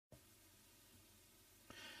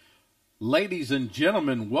Ladies and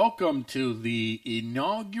gentlemen, welcome to the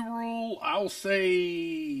inaugural, I'll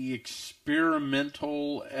say,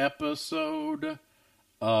 experimental episode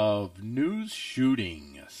of News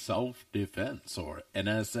Shooting Self-Defense, or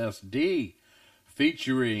NSSD,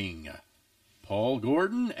 featuring Paul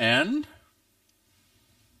Gordon and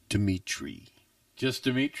Dimitri. Just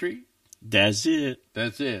Dimitri? That's it.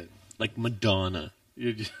 That's it. Like Madonna.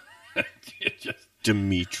 You just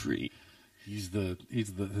Dimitri. He's the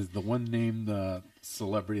one named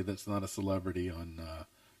celebrity that's not a celebrity on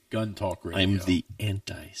Gun Talk Radio. I'm the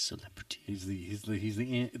anti-celebrity. He's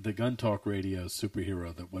the Gun Talk Radio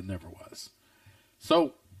superhero that never was.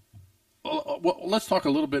 So, let's talk a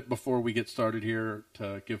little bit before we get started here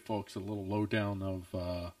to give folks a little lowdown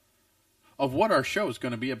of what our show is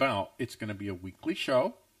going to be about. It's going to be a weekly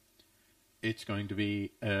show. It's going to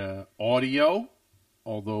be audio.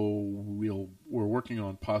 Although we're working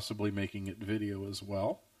on possibly making it video as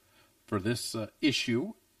well for this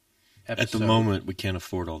issue episode. At the moment, we can't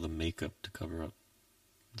afford all the makeup to cover up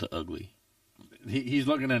the ugly. He's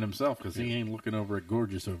looking at himself because he ain't looking over at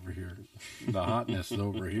Gorgeous over here. The hotness is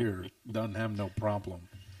over here. Doesn't have no problem.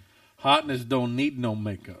 Hotness don't need no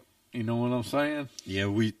makeup. You know what I'm saying? Yeah,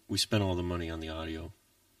 we spent all the money on the audio.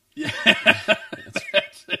 Yeah.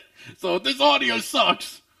 That's it. So if this audio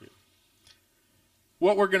sucks...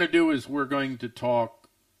 What we're going to do is we're going to try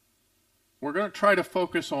to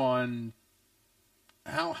focus on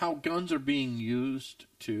how guns are being used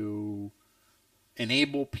to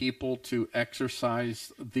enable people to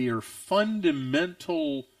exercise their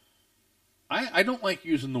fundamental, I don't like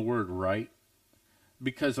using the word right,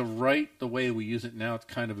 because a right, the way we use it now, it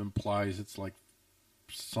kind of implies it's like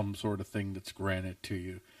some sort of thing that's granted to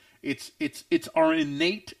you. It's our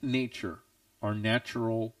innate nature, our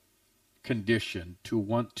natural condition to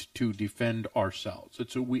want to defend ourselves.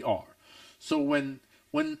 It's who we are. So when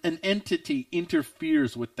an entity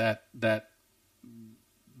interferes with that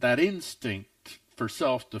instinct for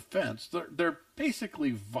self-defense, they're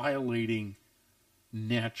basically violating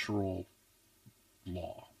natural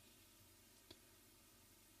law.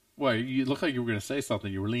 Well, you look like you were going to say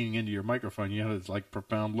something. You were leaning into your microphone. You had this like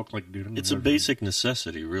profound look like... It's a basic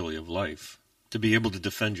necessity, really, of life, to be able to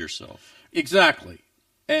defend yourself. Exactly.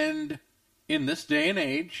 And in this day and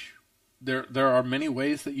age, there are many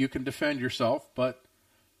ways that you can defend yourself, but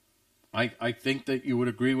I think that you would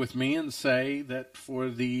agree with me and say that for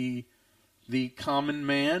the common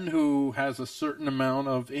man who has a certain amount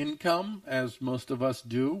of income, as most of us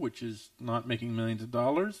do, which is not making millions of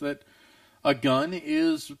dollars, that a gun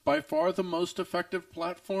is by far the most effective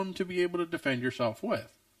platform to be able to defend yourself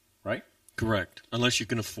with, right? Correct. Unless you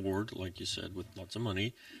can afford, like you said, with lots of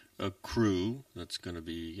money, a crew that's going to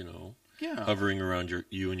be, hovering around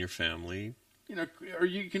you and your family. Or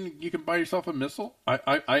you can buy yourself a missile.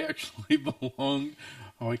 I actually belong.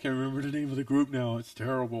 I can't remember the name of the group now. It's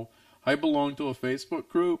terrible. I belong to a Facebook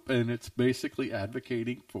group, and it's basically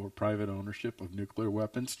advocating for private ownership of nuclear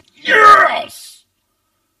weapons. Yes!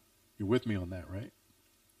 You're with me on that, right?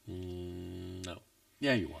 No.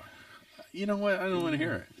 Yeah, you are. You know what? I don't want to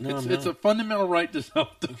hear it. No, it's a fundamental right to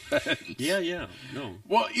self-defense. Yeah. No.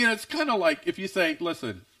 Well, it's kind of like if you say,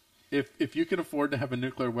 listen, if you can afford to have a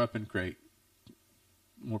nuclear weapon crate,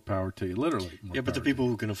 more power to you, literally. But the people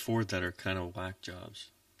who can afford that are kind of whack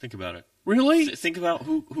jobs. Think about it. Really? Think about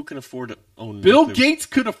who can afford to own Bill Gates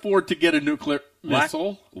could afford to get a nuclear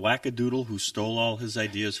missile. Wackadoodle who stole all his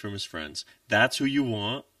ideas from his friends. That's who you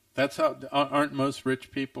want. That's how, aren't most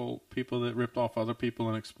rich people that ripped off other people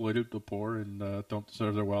and exploited the poor and don't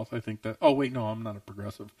deserve their wealth? I think that, oh wait, no, I'm not a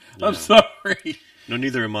progressive. No. I'm sorry. No,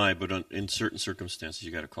 neither am I, but in certain circumstances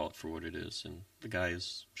you got to call it for what it is, and the guy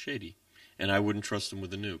is shady. And I wouldn't trust him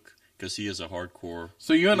with a nuke, because he is a hardcore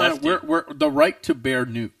So you and lefty. we're the right to bear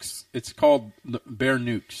nukes. It's called Bear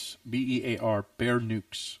Nukes, BEAR, Bear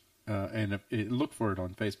Nukes. And look for it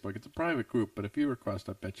on Facebook. It's a private group, but if you request,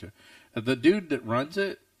 I bet you. The dude that runs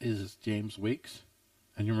it is James Weeks.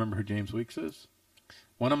 And you remember who James Weeks is?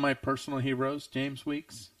 One of my personal heroes, James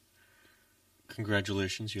Weeks.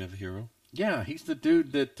 Congratulations, you have a hero. Yeah, he's the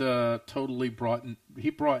dude that totally brought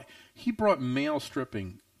male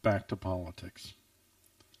stripping back to politics.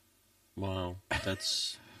 Wow,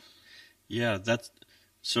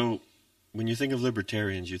 so when you think of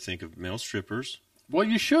libertarians, you think of male strippers. Well,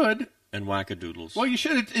 you should. And wackadoodles. Well, you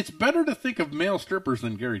should. It's better to think of male strippers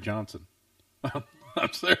than Gary Johnson.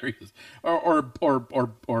 I'm serious. Or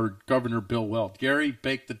Governor Bill Weld. Gary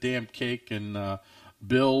baked the damn cake, and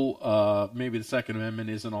Bill, maybe the Second Amendment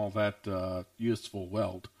isn't all that useful.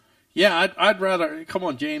 Weld. Yeah, I'd rather, come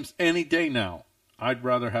on, James, any day now. I'd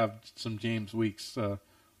rather have some James Weeks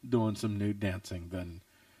doing some nude dancing than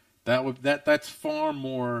That's far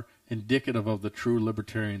more indicative of the true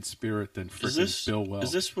libertarian spirit than frickin' Bill Welch.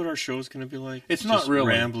 Is this what our show is going to be like? It's just not really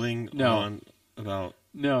rambling on about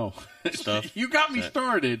stuff. You got me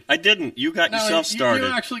started. I didn't. You got yourself started.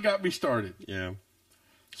 You actually got me started. Yeah.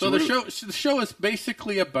 So the show is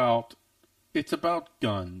basically about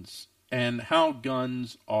guns and how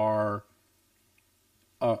guns are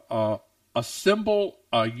a symbol,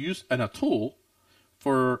 a use, and a tool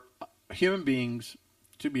for human beings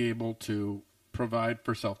to be able to provide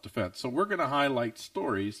for self-defense. So we're going to highlight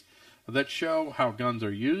stories that show how guns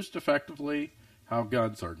are used effectively, how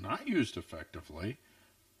guns are not used effectively,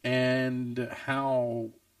 and how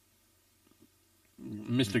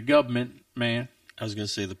Mr. Government Man... I was going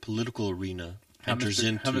to say the political arena enters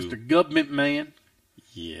into... How Mr. Government Man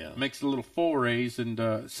makes a little forays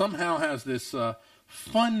and somehow has this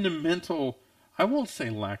fundamental... I won't say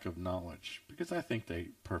lack of knowledge, because I think they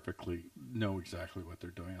perfectly know exactly what they're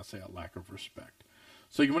doing. I'll say a lack of respect.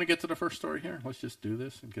 So you want to get to the first story here? Let's just do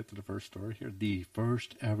this and get to the first story here. The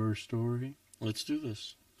first ever story. Let's do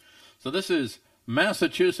this. So this is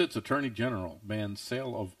Massachusetts Attorney General bans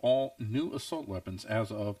sale of all new assault weapons as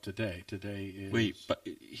of today. Today is... Wait, but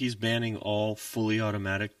he's banning all fully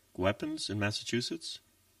automatic weapons in Massachusetts?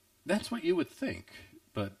 That's what you would think,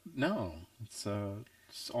 but no. It's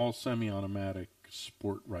all semi-automatic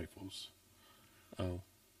sport rifles. Oh.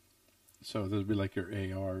 So there'd be like your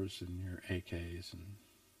ARs and your AKs and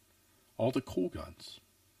all the cool guns.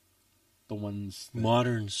 The ones...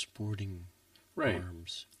 Modern sporting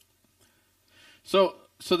arms. So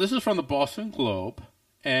this is from the Boston Globe,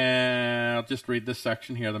 and I'll just read this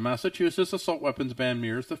section here. The Massachusetts assault weapons ban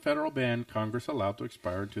mirrors the federal ban Congress allowed to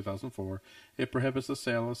expire in 2004. It prohibits the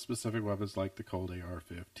sale of specific weapons like the Colt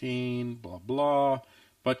AR-15, blah, blah.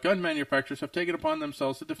 But gun manufacturers have taken upon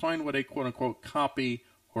themselves to define what a quote-unquote copy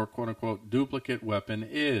or quote-unquote duplicate weapon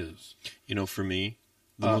is. You know, for me,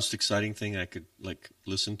 the most exciting thing I could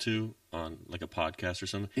listen to on like a podcast or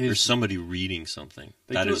something, there's somebody reading something.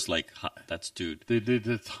 That is like hot. That's dude.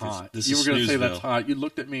 That's hot. This you were going to say that's hot. You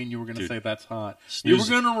looked at me and you were going to say that's hot. Snooze. You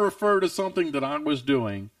were going to refer to something that I was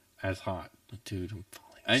doing as hot. Dude, I'm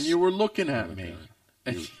falling. And you were looking at me.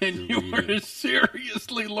 And you were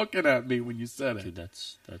seriously looking at me when you said it. Dude,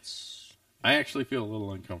 that's. I actually feel a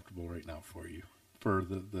little uncomfortable right now for you. For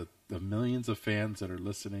the millions of fans that are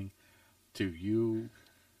listening to you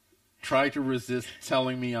try to resist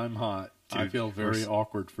telling me I'm hot. Dude, I feel very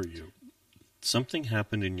awkward for you. Something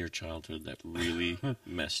happened in your childhood that really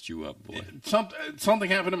messed you up, boy. Something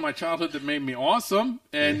happened in my childhood that made me awesome,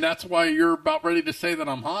 and that's why you're about ready to say that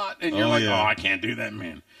I'm hot, and you're I can't do that,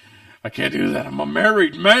 man. I can't do that. I'm a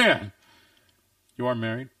married man. You are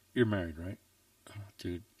married? You're married, right?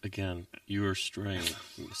 Dude, again, you are straying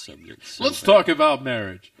from the subject. So Let's talk about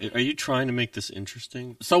marriage. Are you trying to make this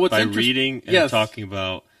interesting? So it's by reading and talking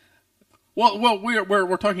about... Well,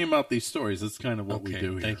 we're talking about these stories. That's kind of what we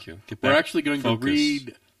do here. Thank you. We're actually going to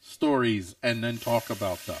read stories and then talk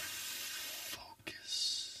about them.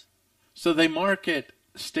 Focus. So they market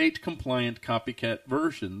state-compliant copycat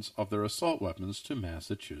versions of their assault weapons to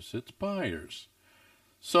Massachusetts buyers.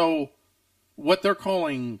 So what they're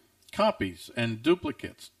calling copies and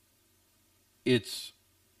duplicates, it's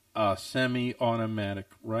a semi-automatic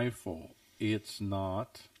rifle. It's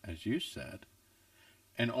not, as you said,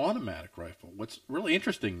 an automatic rifle. What's really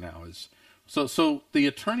interesting now is, so the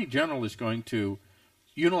Attorney General is going to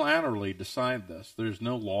unilaterally decide this. There's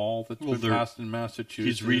no law that's been passed in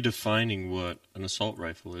Massachusetts. He's redefining what an assault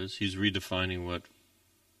rifle is. He's redefining what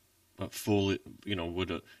fully,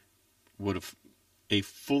 a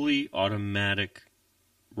fully automatic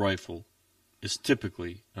rifle is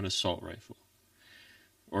typically an assault rifle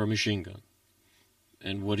or a machine gun.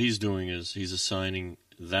 And what he's doing is he's assigning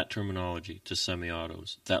that terminology to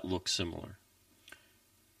semi-autos that look similar.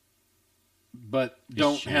 But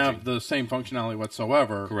don't have the same functionality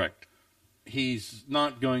whatsoever. Correct. He's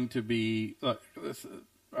not going to be... are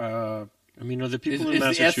the people in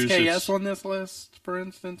Massachusetts... Is the SKS on this list, for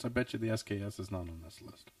instance? I bet you the SKS is not on this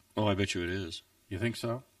list. Oh, I bet you it is. You think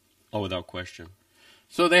so? Oh, without question.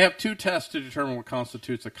 So they have two tests to determine what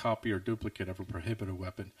constitutes a copy or duplicate of a prohibited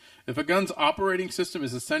weapon. If a gun's operating system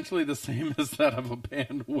is essentially the same as that of a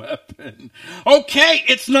banned weapon. Okay,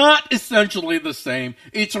 it's not essentially the same.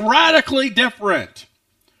 It's radically different.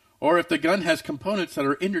 Or if the gun has components that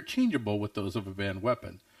are interchangeable with those of a banned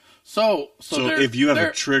weapon. So if you have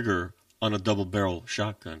a trigger on a double-barrel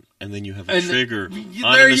shotgun, and then you have a trigger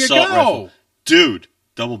on an assault rifle. Dude,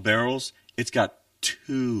 double barrels, it's got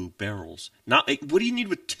 2 barrels. What do you need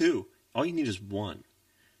with 2? All you need is 1.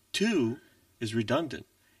 2 is redundant.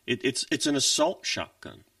 It's an assault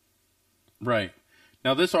shotgun. Right.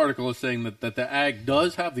 Now, this article is saying that the Ag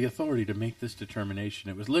does have the authority to make this determination.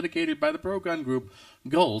 It was litigated by the pro-gun group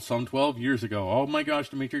Gull some 12 years ago. Oh, my gosh,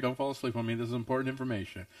 Dimitri, don't fall asleep on me. This is important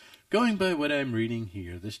information. Going by what I'm reading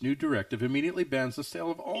here, this new directive immediately bans the sale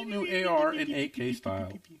of all new AR and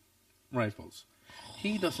AK-style rifles.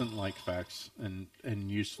 He doesn't like facts and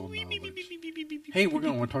useful knowledge. Hey, we're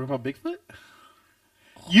going to want to talk about Bigfoot?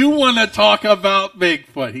 You want to talk about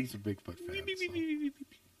Bigfoot. He's a Bigfoot fan. So.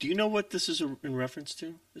 Do you know what this is in reference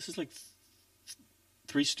to? This is like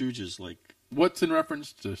Three Stooges. Like what's in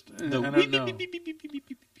reference to? I don't know.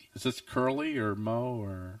 Beep. Is this Curly or Mo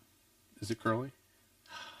or is it Curly?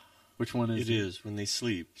 Which one is it? It is when they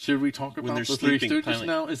sleep. Should we talk about the Three Stooges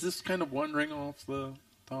now? Is this kind of wandering off the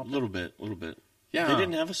topic? A little bit. Yeah. They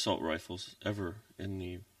didn't have assault rifles ever in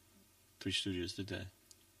the Three Stooges, did they?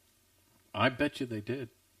 I bet you they did.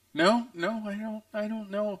 No, I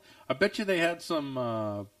don't know. I bet you they had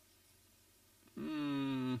some.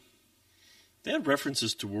 They had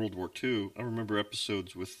references to World War II. I remember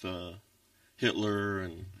episodes with Hitler,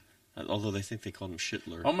 and although they think they called him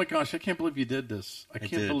Shitler. Oh my gosh! I can't believe you did this. I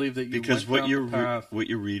can't believe that you because went down the path. What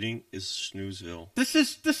you're reading is Snoozeville. This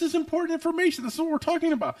is important information. This is what we're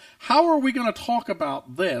talking about. How are we going to talk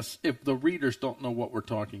about this if the readers don't know what we're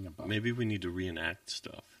talking about? Maybe we need to reenact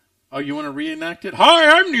stuff. Oh, you want to reenact it?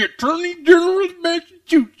 Hi, I'm the Attorney General of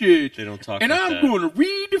Massachusetts. They don't talk and like I'm that. going to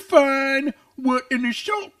redefine what an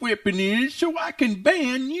assault weapon is so I can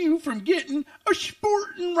ban you from getting a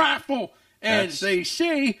sporting rifle. As they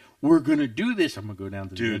say, we're going to do this. I'm going to go down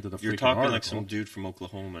to the end of the freaking you're talking article. like some dude from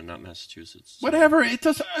Oklahoma, not Massachusetts. So. Whatever. It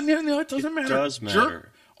doesn't, it doesn't matter. It does matter.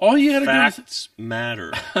 Jerk. All you had to Facts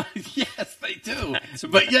matter. Yes, they do.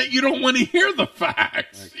 But yet you don't want to hear the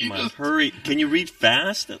facts. Come on, hurry. Can you read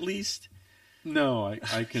fast at least? No, I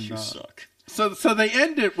cannot. You suck. So they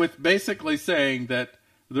end it with basically saying that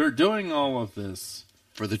they're doing all of this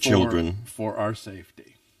for the children, for our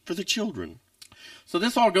safety. For the children. So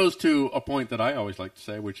this all goes to a point that I always like to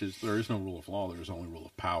say, which is there is no rule of law. There is only rule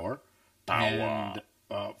of power. And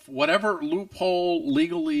whatever loophole,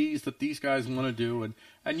 legalese that these guys want to do,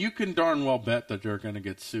 and you can darn well bet that they're going to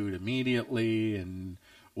get sued immediately, and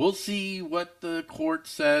we'll see what the court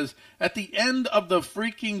says. At the end of the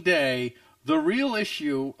freaking day, the real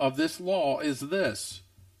issue of this law is this.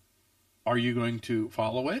 Are you going to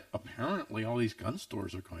follow it? Apparently all these gun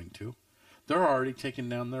stores are going to. They're already taking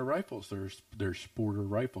down their rifles. They're sporter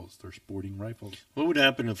rifles. They're sporting rifles. What would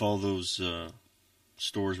happen if all those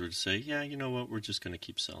stores were to say, yeah, you know what, we're just going to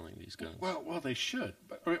keep selling these guns? Well, they should.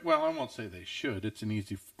 Well, I won't say they should. It's an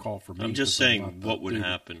easy call for me. I'm just saying, what would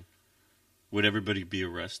happen? Would everybody be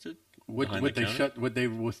arrested? Would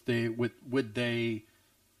they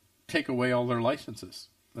take away all their licenses?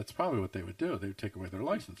 That's probably what they would do. They would take away their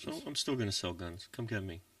licenses. So I'm still going to sell guns. Come get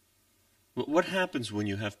me. What happens when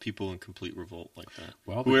you have people in complete revolt like that?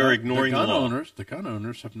 Well, who are ignoring the law? The gun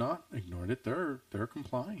owners have not ignored it. They're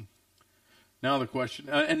complying. Now the question,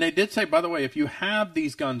 and they did say, by the way, if you have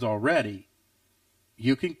these guns already,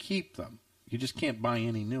 you can keep them. You just can't buy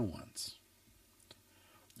any new ones.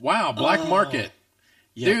 Wow, black market.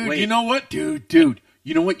 Yeah, dude, wait. You know what? Dude,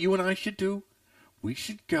 you know what you and I should do? We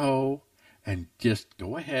should go and just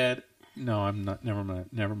go ahead. No, I'm not. Never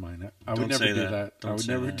mind. I would never do that. I would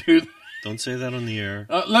never do that. Don't say that on the air.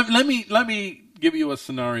 Let me give you a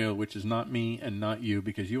scenario which is not me and not you,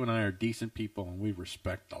 because you and I are decent people and we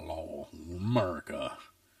respect the law. America.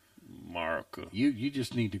 You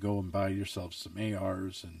just need to go and buy yourself some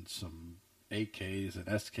ARs and some AKs and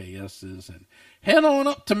SKSs and head on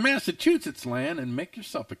up to Massachusetts land and make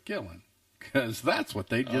yourself a killing, because that's what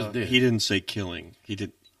they just did. He didn't say killing. He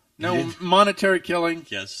did. No, monetary killing.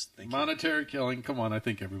 Yes, monetary killing. Come on, I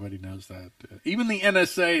think everybody knows that. Even the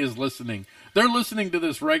NSA is listening. They're listening to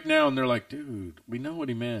this right now, and they're like, dude, we know what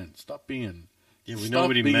he meant. Stop being. Yeah, we know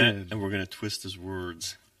what he meant, and we're going to twist his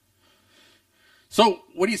words. So,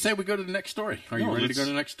 what do you say we go to the next story? Are you ready to go to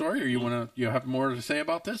the next story, or you have more to say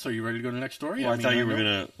about this? Are you ready to go to the next story? Well, I thought you were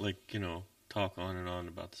going to, talk on and on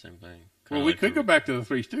about the same thing. Well, we could go back to the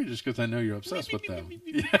Three Stooges, because I know you're obsessed with them.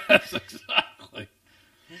 Yes, exactly.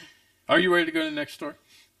 Are you ready to go to the next story?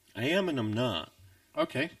 I am, and I'm not.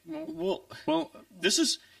 Okay. Well, this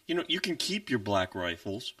is, you can keep your black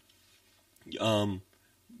rifles,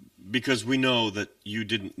 because we know that you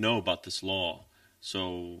didn't know about this law.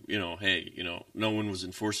 So, hey, no one was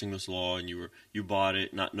enforcing this law, and you bought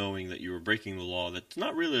it not knowing that you were breaking the law. That's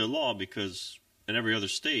not really a law, because in every other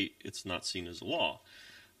state, it's not seen as a law.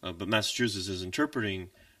 But Massachusetts is interpreting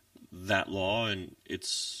that law and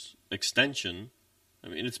its extension. I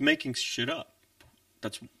mean, it's making shit up.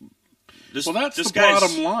 That's the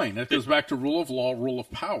bottom line. That goes back to rule of law, rule of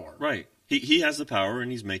power. Right. He has the power,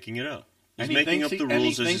 and he's making it up. He's making up the rules and he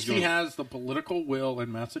as thinks he's going. he has the political will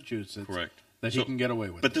in Massachusetts. Correct. That he can get away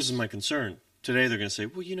with. But this is my concern. Today they're going to say,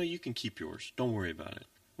 well, you can keep yours. Don't worry about it.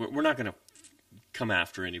 We're not going to come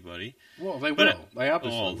after anybody. Well, they will. They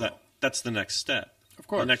obviously will. That's the next step. Of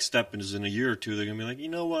course. The next step is in a year or two, they're going to be like, you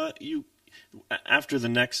know what? After the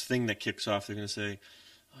next thing that kicks off, they're going to say,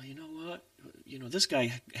 oh, you know what? This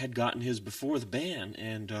guy had gotten his before the ban,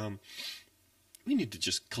 and we need to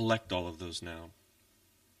just collect all of those now.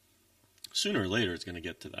 Sooner or later, it's going to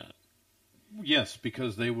get to that. Yes,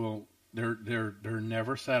 because they will. They're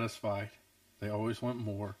never satisfied. They always want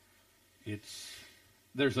more.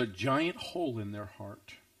 There's a giant hole in their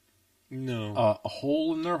heart. No, a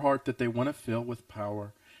hole in their heart that they want to fill with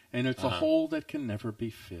power, and it's a hole that can never be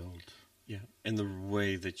filled. Yeah, and the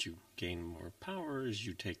way that you gain more power is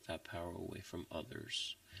you take that power away from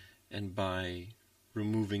others, and by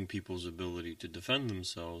removing people's ability to defend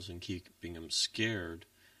themselves and keeping them scared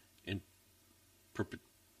in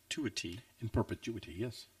perpetuity. In perpetuity,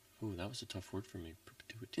 yes. Oh, that was a tough word for me.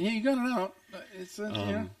 Perpetuity. Yeah, you got it out. It's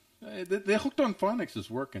yeah. The Hooked on Phonics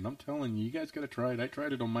is working. I'm telling you, you guys got to try it. I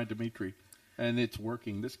tried it on my Dimitri, and it's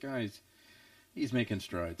working. This he's making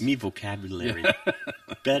strides. Me vocabulary.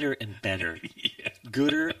 Better and better. Yeah.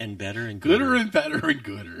 Gooder and better and gooder. Gooder and better and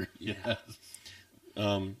gooder. Yes.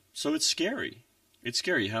 So it's scary. It's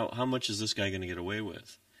scary. How much is this guy going to get away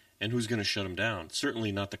with? And who's going to shut him down?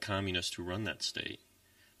 Certainly not the communists who run that state,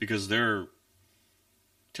 because they're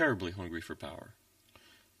terribly hungry for power.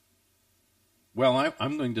 Well, I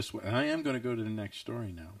am going to go to the next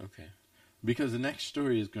story now. Okay. Because the next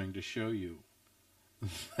story is going to show you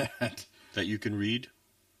that you can read.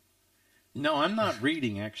 No, I'm not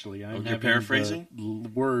reading. Actually, I'm you're paraphrasing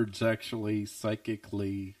words. Actually,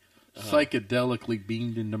 psychedelically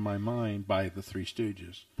beamed into my mind by the Three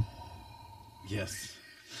Stooges. Yes.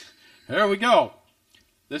 Here we go.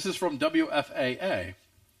 This is from WFAA,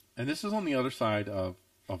 and this is on the other side of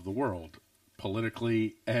the world,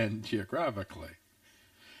 politically and geographically.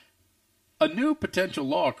 A new potential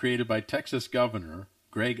law created by Texas Governor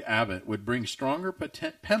Greg Abbott would bring stronger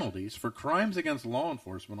penalties for crimes against law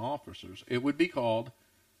enforcement officers. It would be called,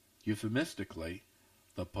 euphemistically,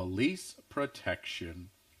 the Police Protection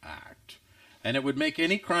Act. And it would make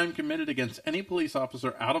any crime committed against any police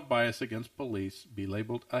officer out of bias against police be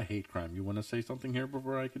labeled a hate crime. You want to say something here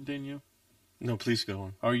before I continue? No, please go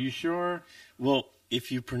on. Are you sure? Well,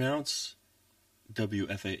 if you pronounce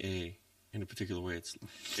WFAA in a particular way, it's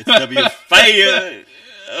WFAA.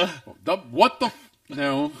 What the...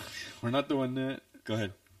 No, we're not doing that. Go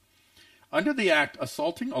ahead. Under the act,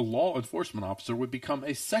 assaulting a law enforcement officer would become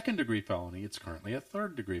a second-degree felony. It's currently a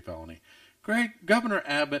third-degree felony. Governor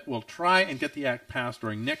Abbott will try and get the act passed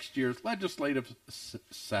during next year's legislative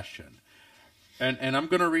session. And I'm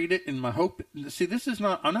going to read it in my hope. See,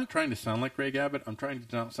 I'm not trying to sound like Greg Abbott. I'm trying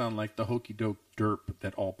to sound like the hokey-doke derp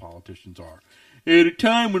that all politicians are. At a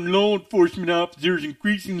time when law enforcement officers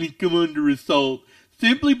increasingly come under assault,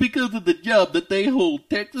 simply because of the job that they hold,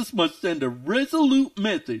 Texas must send a resolute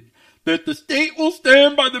message that the state will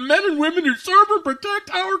stand by the men and women who serve and protect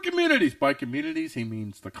our communities. By communities, he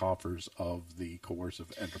means the coffers of the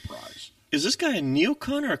coercive enterprise. Is this guy a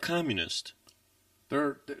neocon or a communist?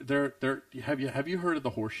 Have you heard of the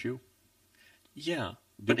horseshoe? Yeah.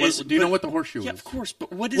 Do you know what the horseshoe is? Yeah, of course.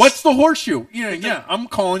 But what's the horseshoe? Yeah, I'm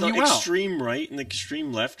calling you out. The extreme right and the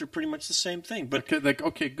extreme left are pretty much the same thing. But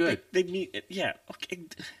okay, good. They meet. Yeah. Okay.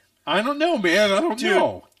 I don't know, man. I don't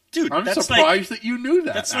know. Dude, I'm surprised that you knew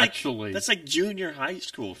that, that's actually. That's like junior high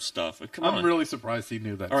school stuff. Come on. I'm really surprised he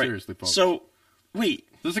knew that. All right. Seriously, folks. So, wait.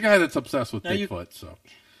 There's a guy that's obsessed with Bigfoot, so.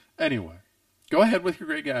 Anyway, go ahead with your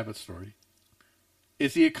Greg Abbott story.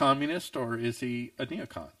 Is he a communist or is he a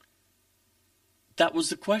neocon? That was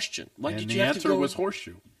the question. Why did you have to go? The answer was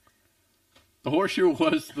horseshoe. The horseshoe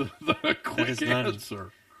was the quick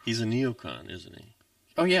answer. He's a neocon, isn't he?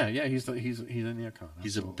 Oh, yeah, he's a neocon.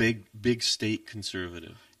 He's absolutely. A big state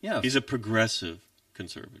conservative. Yes. He's a progressive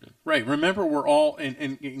conservative. Right. Remember, we're all,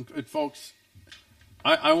 and folks,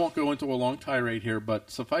 I won't go into a long tirade here, but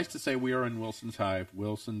suffice to say we are in Wilson's Hive.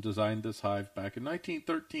 Wilson designed this hive back in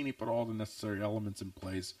 1913. He put all the necessary elements in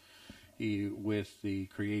place with the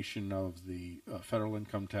creation of the federal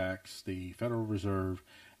income tax, the Federal Reserve,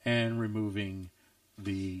 and removing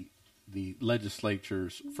the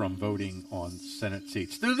legislatures from voting on Senate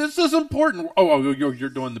seats. This is important. Oh, you're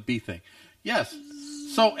doing the B thing. Yes.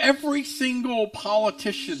 So every single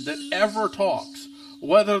politician that ever talks,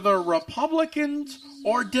 whether they're Republicans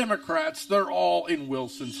or Democrats, they're all in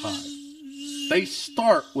Wilson's Hive. They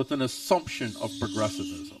start with an assumption of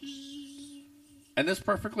progressivism. And this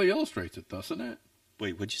perfectly illustrates it, doesn't it?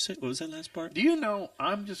 Wait, what'd you say? What was that last part? Do you know,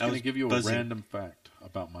 I'm just going to give you buzzing. a random fact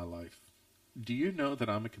about my life. Do you know that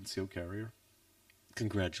I'm a concealed carrier?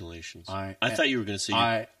 Congratulations. I thought you were going to say...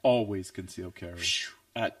 I always conceal carry.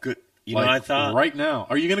 Good. You like know, I thought... Right now.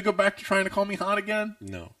 Are you going to go back to trying to call me hot again?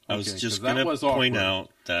 No. I was just going to point out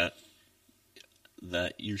that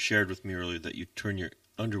you shared with me earlier that you turn your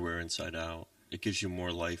underwear inside out. It gives you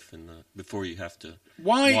more life before you have to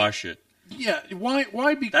wash it. Yeah,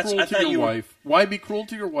 why be cruel to your wife? Why be cruel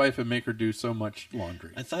to your wife and make her do so much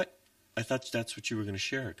laundry? I thought that's what you were going to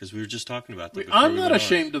share, because we were just talking about that. I'm not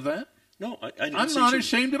ashamed of that. No, I didn't. I'm not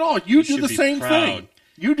ashamed at all. You do the same thing.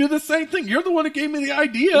 You do the same thing. You're the one that gave me the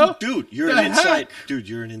idea. Dude, you're an inside. Dude,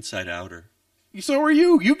 you're an inside outer. So are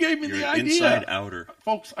you. You gave me the idea. Inside outer.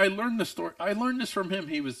 Folks, I learned this story. I learned this from him.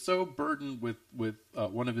 He was so burdened with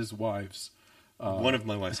one of his wives. One of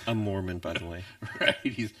my wives. I'm Mormon, by the way. Right.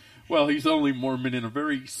 He's only Mormon in a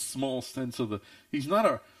very small sense of the... He's not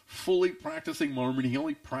a fully practicing Mormon. He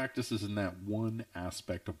only practices in that one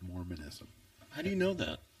aspect of Mormonism. How do you know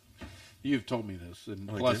that? You've told me this, and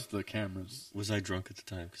plus the cameras. Was I drunk at the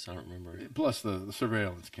time? Because I don't remember it. Plus the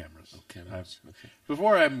surveillance cameras. Oh, cameras. Okay.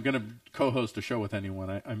 Before I'm going to co-host a show with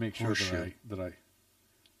anyone, I make sure that I...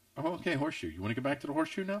 Oh, okay, horseshoe. You want to get back to the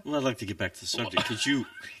horseshoe now? Well, I'd like to get back to the subject, because you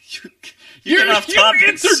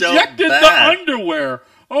interjected the underwear.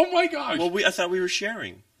 Oh my gosh! Well, I thought we were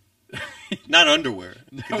sharing, not underwear.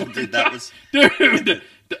 No, dude, that was dude.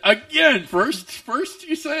 Again, first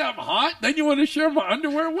you say I'm hot, then you want to share my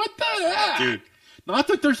underwear. What the heck, dude? Not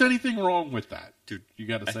that there's anything wrong with that, dude. You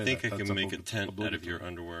got to say. I think I can make a tent out of your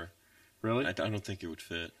underwear. Really? I don't think it would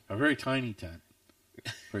fit. A very tiny tent.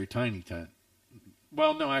 Very tiny tent.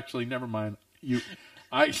 Well, no, actually, never mind.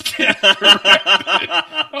 I stand corrected.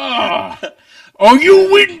 Oh,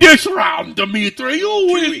 you win this round, Dimitri. You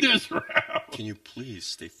win this round. Can you please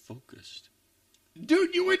stay focused?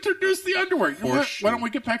 Dude, you introduced the underwear. Why don't we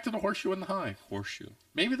get back to the horseshoe and the hive? Horseshoe.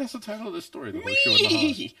 Maybe that's the title of this story, the horseshoe and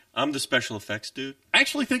the hive. I'm the special effects dude. I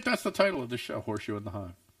actually think that's the title of this show, Horseshoe and the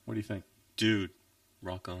Hive. What do you think? Dude,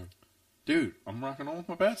 rock on. Dude, I'm rocking on with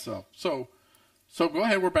my bad self. So go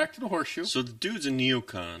ahead, we're back to the horseshoe. So the dude's a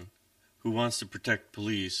neocon who wants to protect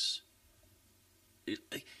police.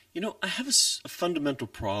 You know, I have a fundamental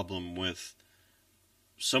problem with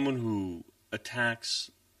someone who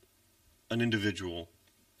attacks an individual,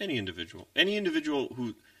 any individual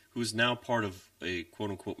who is now part of a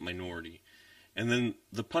quote-unquote minority. And then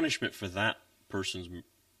the punishment for that person's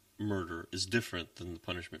murder is different than the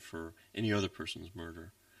punishment for any other person's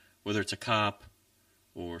murder. Whether it's a cop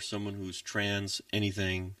or someone who's trans,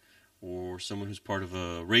 anything, or someone who's part of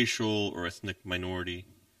a racial or ethnic minority,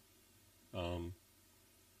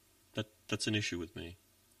 that's an issue with me.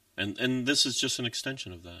 And this is just an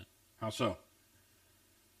extension of that. How so?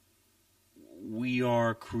 We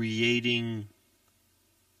are creating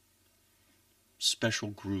special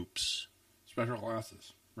groups. Special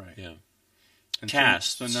classes, right. Yeah. And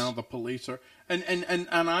castes. So now the police are... And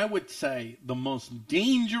I would say the most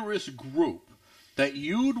dangerous group that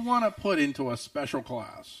you'd want to put into a special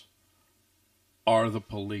class are the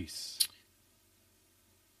police.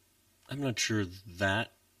 I'm not sure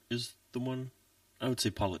that is the one. I would say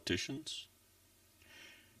politicians.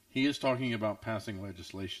 He is talking about passing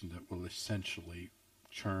legislation that will essentially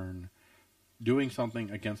doing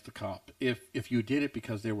something against a cop. If you did it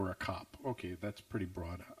because they were a cop, okay, that's pretty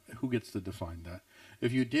broad. Who gets to define that?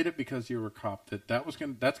 If you did it because you were a cop, that's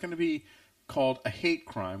going to be called a hate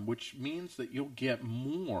crime, which means that you'll get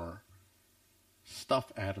more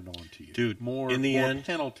stuff added on to you. Dude, more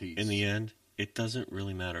penalties. In the end, it doesn't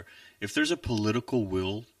really matter. If there's a political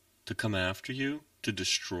will to come after you, to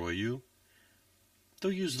destroy you,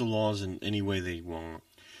 they'll use the laws in any way they want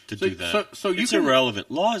to do that. So it's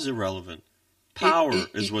irrelevant. Law is irrelevant. Power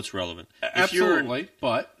is what's relevant. Absolutely,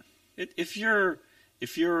 but if you're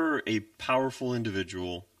a powerful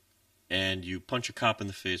individual and you punch a cop in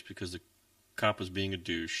the face because the cop was being a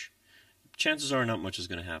douche, chances are not much is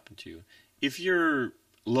going to happen to you. If you're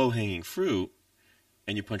low-hanging fruit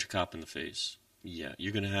and you punch a cop in the face, yeah,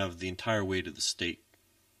 you're going to have the entire weight of the state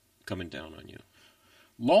coming down on you.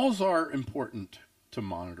 Laws are important to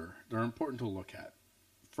monitor. They're important to look at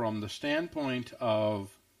from the standpoint of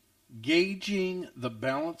gauging the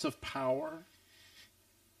balance of power.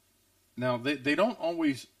 Now, they don't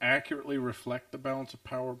always accurately reflect the balance of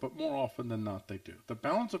power, but more often than not they do. The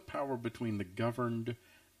balance of power between the governed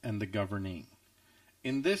and the governing.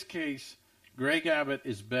 In this case, Greg Abbott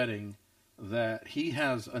is betting that he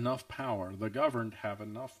has enough power, the governed have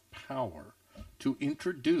enough power to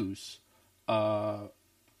introduce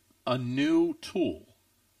a new tool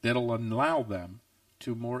that'll allow them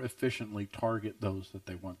to more efficiently target those that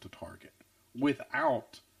they want to target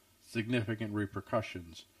without significant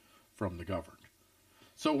repercussions from the governed.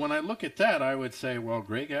 So when I look at that, I would say, well,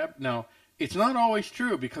 Greg Abbott. Now, it's not always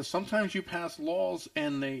true, because sometimes you pass laws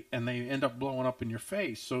and they end up blowing up in your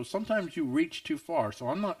face. So sometimes you reach too far. So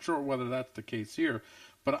I'm not sure whether that's the case here.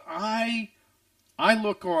 But I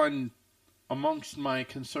look on amongst my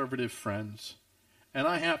conservative friends, and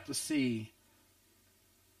I have to see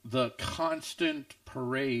the constant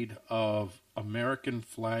parade of American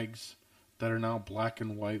flags that are now black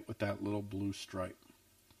and white with that little blue stripe.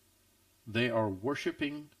 They are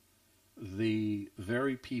worshiping the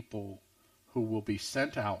very people who will be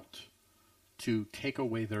sent out to take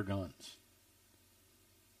away their guns.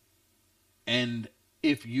 And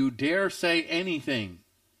if you dare say anything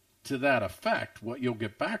to that effect, what you'll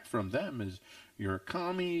get back from them is, you're a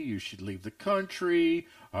commie, you should leave the country,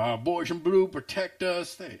 boys in blue, protect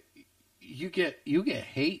us. You get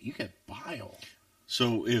hate, you get bile.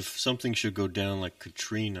 So if something should go down like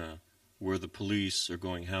Katrina, where the police are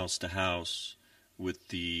going house to house with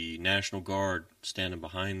the National Guard standing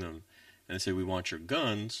behind them, and they say, we want your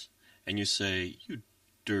guns, and you say, you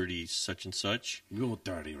dirty such and such. You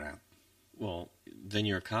dirty rat. Well, then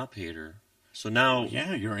you're a cop hater. So now...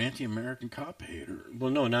 Yeah, you're an anti-American cop hater.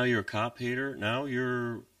 Well, no, now you're a cop hater. Now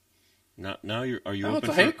you're... Now you're... Are you no, open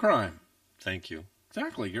it's a hate crime. Thank you.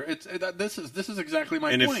 Exactly. This is exactly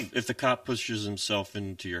my point. And if the cop pushes himself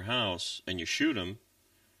into your house and you shoot him,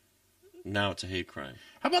 now it's a hate crime.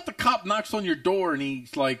 How about the cop knocks on your door and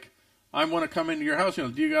he's like, I want to come into your house.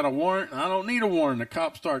 Do you got a warrant? I don't need a warrant. The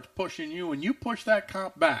cop starts pushing you, and you push that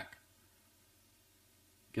cop back.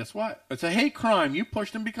 Guess what? It's a hate crime. You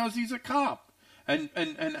pushed him because he's a cop. And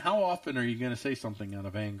how often are you going to say something out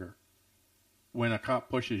of anger? When a cop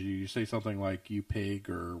pushes you, you say something like, you pig,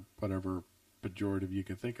 or whatever pejorative you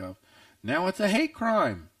can think of. Now it's a hate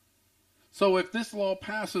crime. So if this law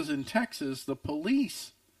passes in Texas, the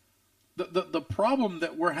police, the problem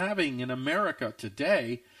that we're having in America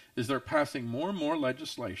today is they're passing more and more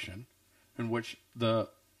legislation in which there's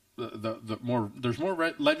more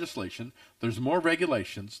legislation, there's more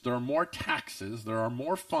regulations, there are more taxes, there are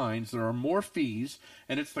more fines, there are more fees,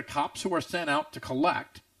 and it's the cops who are sent out to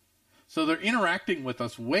collect. So they're interacting with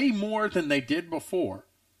us way more than they did before.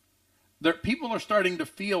 People are starting to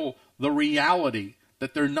feel the reality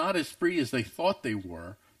that they're not as free as they thought they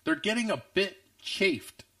were. They're getting a bit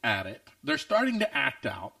chafed at it. They're starting to act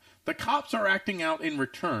out. The cops are acting out in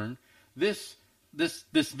return. This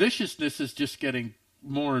viciousness is just getting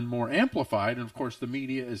more and more amplified, and of course the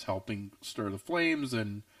media is helping stir the flames,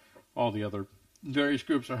 and all the other various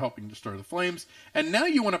groups are helping to stir the flames. And now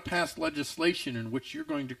you want to pass legislation in which you're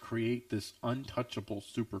going to create this untouchable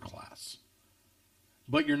superclass.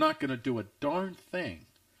 But you're not going to do a darn thing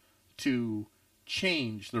to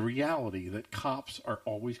change the reality that cops are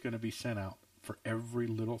always going to be sent out for every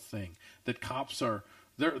little thing. That cops are...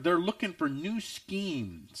 They're looking for new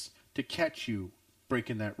schemes to catch you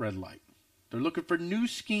breaking that red light. They're looking for new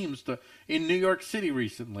schemes in New York City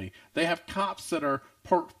recently. They have cops that are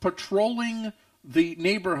patrolling the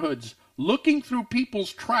neighborhoods, looking through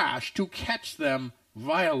people's trash to catch them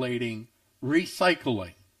violating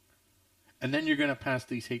recycling. And then you're going to pass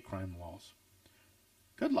these hate crime laws.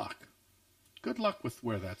 Good luck. Good luck with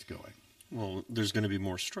where that's going. Well, there's going to be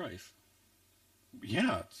more strife.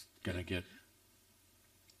 Yeah, it's going to get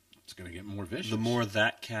more vicious. The more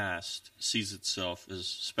that caste sees itself as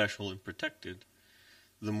special and protected,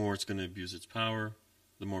 the more it's going to abuse its power,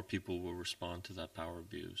 the more people will respond to that power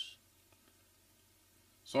abuse.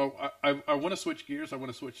 So I want to switch gears. I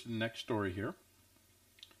want to switch to the next story here.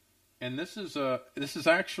 And this is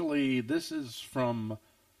from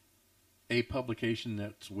a publication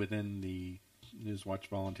that's within the Newswatch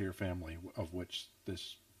Volunteer family, of which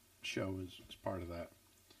this show is part of that.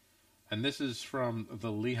 And this is from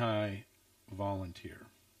the Lehigh Valley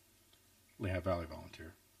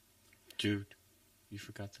Volunteer. Dude, you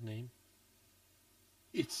forgot the name?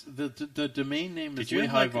 It's the domain name is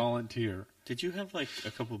Lehigh Volunteer. Did you have like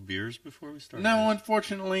a couple beers before we started? No,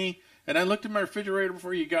 unfortunately. And I looked at my refrigerator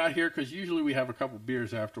before you got here, because usually we have a couple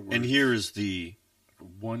beers afterwards. And here is the...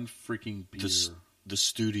 one freaking beer. The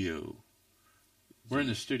studio. We're in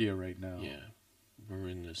the studio right now. Yeah. We're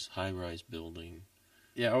in this high-rise building.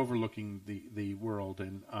 Yeah, overlooking the world,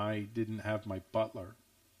 and I didn't have my butler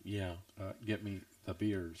get me the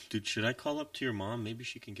beers. Dude, should I call up to your mom? Maybe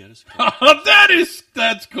she can get us a couple.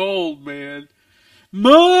 That's cold, man.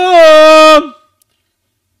 Mom!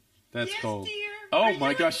 That's cold. Dear. Oh,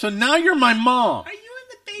 my gosh. So now you're my mom. Are you in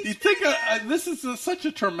the basement? You think this is such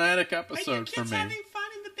a traumatic episode for me. Having fun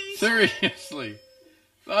in the basement? Seriously.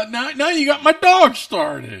 Now you got my dog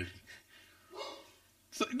started.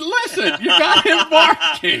 So, listen, you got him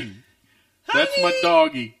barking. That's my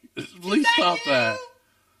doggy. Please stop that.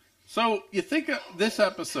 So you think of this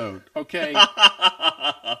episode, okay?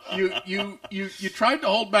 You tried to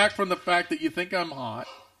hold back from the fact that you think I'm hot.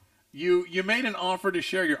 You made an offer to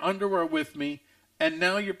share your underwear with me, and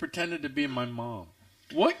now you're pretending to be my mom.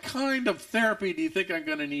 What kind of therapy do you think I'm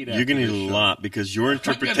going to need? You're going to need a lot because your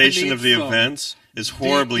interpretation of the events is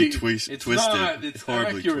horribly twisted. It's not. It's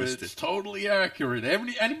horribly accurate. twisted. It's totally accurate.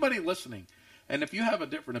 Anybody listening, and if you have a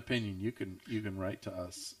different opinion, you can write to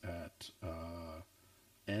us at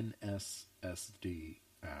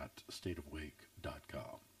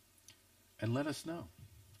NSSD@stateofwake.com and let us know.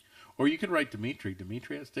 Or you can write Dimitri at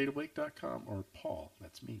stateofwake.com, or Paul,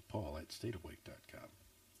 that's me, Paul at stateofwake.com.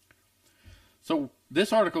 So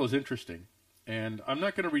this article is interesting, and I'm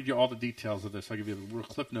not going to read you all the details of this. I'll give you the real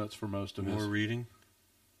clip notes for most of it. More reading?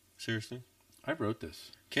 Seriously? I wrote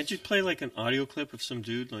this. Can't you play like an audio clip of some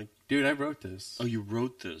dude? Dude, I wrote this. Oh, you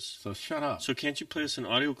wrote this. So shut up. So can't you play us an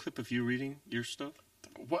audio clip of you reading your stuff?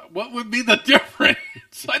 What would be the difference?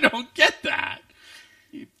 I don't get that.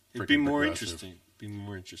 It'd be more interesting.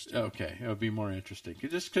 Okay, it would be more interesting.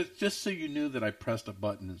 Just so you knew that I pressed a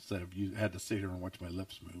button instead of you had to sit here and watch my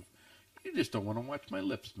lips move. You just don't want to watch my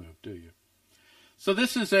lips move, do you? So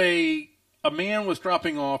this is a man was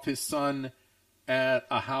dropping off his son at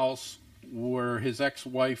a house where his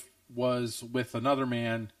ex-wife was with another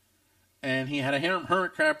man, and he had a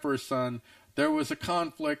hermit crab for his son. There was a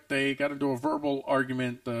conflict. They got into a verbal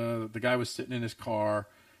argument. The guy was sitting in his car,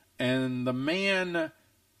 and the man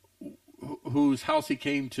whose house he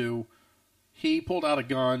came to, he pulled out a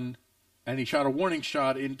gun, and he shot a warning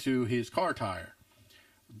shot into his car tire.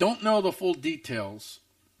 Don't know the full details,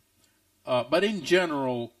 but in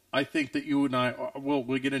general, I think that you and I, we'll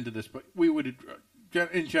get into this, but we would,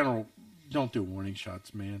 in general, don't do warning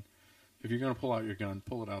shots, man. If you're going to pull out your gun,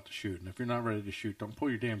 pull it out to shoot. And if you're not ready to shoot, don't pull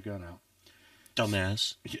your damn gun out.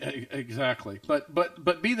 Dumbass. Yeah, exactly.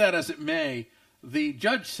 But be that as it may, the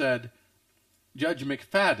judge said, Judge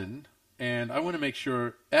McFadden, and I want to make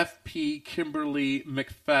sure, F.P. Kimberly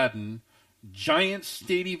McFadden, giant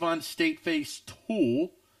Stady Von State Face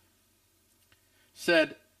tool,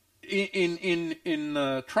 said in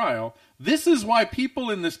the trial, this is why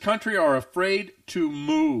people in this country are afraid to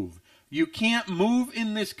move. You can't move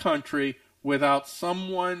in this country without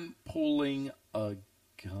someone pulling a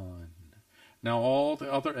gun. Now, all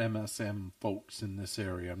the other MSM folks in this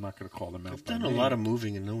area, I'm not going to call them out. I've done a lot of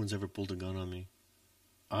moving, and no one's ever pulled a gun on me.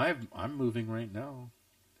 I'm moving right now,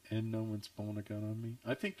 and no one's pulling a gun on me.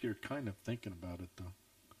 I think you're kind of thinking about it, though.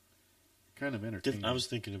 Kind of entertaining. I was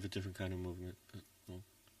thinking of a different kind of movement.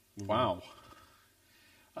 Wow.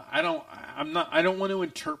 I don't want to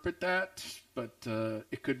interpret that, but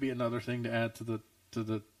it could be another thing to add to the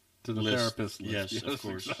therapist list. Yes, of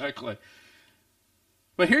course. Exactly.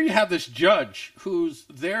 But here you have this judge who's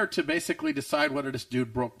there to basically decide whether this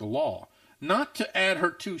dude broke the law, not to add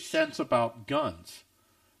her 2 cents about guns.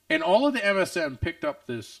 And all of the MSM picked up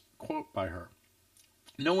this quote by her.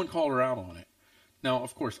 No one called her out on it. Now,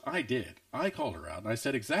 of course, I did. I called her out, and I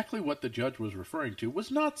said exactly what the judge was referring to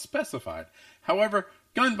was not specified. However,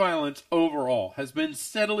 gun violence overall has been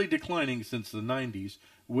steadily declining since the 90s,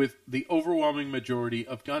 with the overwhelming majority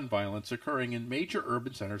of gun violence occurring in major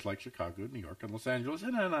urban centers like Chicago, New York, and Los Angeles.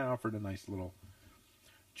 And then I offered a nice little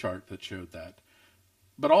chart that showed that.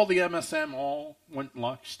 But all the MSM all went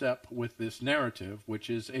lockstep with this narrative, which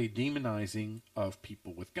is a demonizing of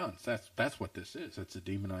people with guns. That's what this is. It's a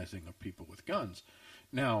demonizing of people with guns.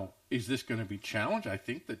 Now, is this going to be challenged? I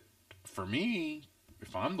think that, for me,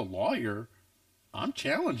 if I'm the lawyer, I'm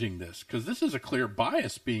challenging this, because this is a clear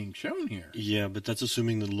bias being shown here. Yeah, but that's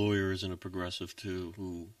assuming the lawyer isn't a progressive, too,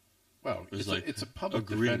 who... Well, it's a public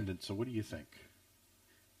defendant, so what do you think?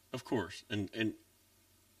 Of course, and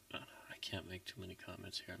I can't make too many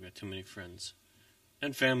comments here. I've got too many friends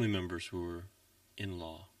and family members who are in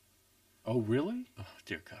law. Oh, really? Oh,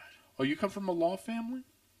 dear God. Oh, you come from a law family?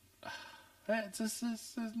 This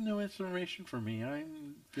is new information for me.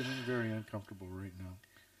 I'm feeling very uncomfortable right now.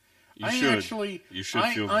 You should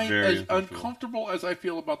feel very as uncomfortable as I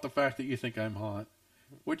feel about the fact that you think I'm hot,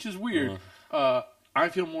 which is weird. I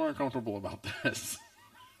feel more uncomfortable about this.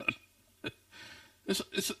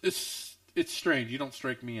 It's strange. You don't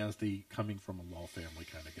strike me as the coming from a law family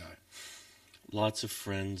kind of guy. Lots of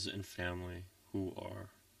friends and family who are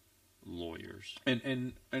lawyers.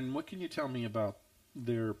 And what can you tell me about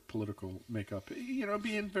their political makeup? You know,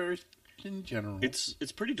 being very in general. It's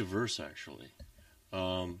pretty diverse, actually.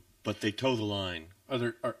 But they toe the line. Are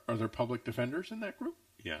there public defenders in that group?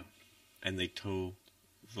 Yeah, and they toe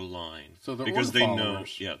the line. So they're because order they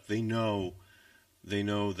followers. they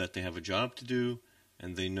know that they have a job to do,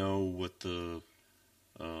 and they know what the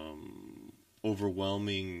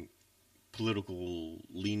overwhelming political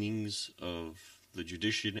leanings of the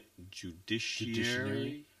judiciary.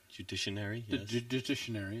 Judiciary, yes.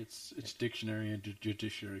 Judiciary. It's dictionary and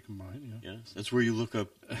judiciary combined. Yeah. Yes, that's where you look up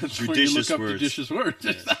That's judicious where you look up words. judicious words.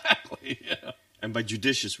 Yes. Exactly. Yeah. And by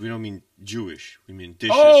judicious, we don't mean Jewish. We mean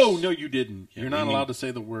dishes. Oh no, you didn't. Yeah, You're not we mean- allowed to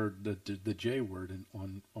say the word the J word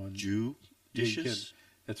on Jew Yeah, you dishes.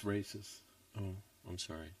 That's racist. Oh, I'm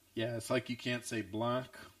sorry. Yeah, it's like you can't say black.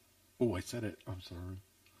 Oh, I said it. I'm sorry.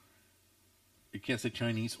 You can't say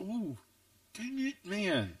Chinese. Oh, dang it,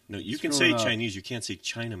 man. No, you Screwing can say up. Chinese. You can't say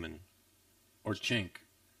Chinaman, Or chink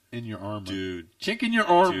in your armor. dude. Chink in your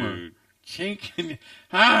armor. Dude, Chink in.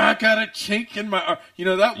 I got a chink in my armor. You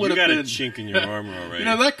know, that would you have got been. a chink in your armor already. You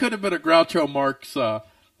know, that could have been a Groucho Marx line.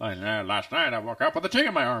 Last night I woke up with a chink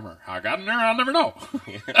in my armor. How I got in there, I'll never know.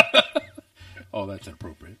 Oh, that's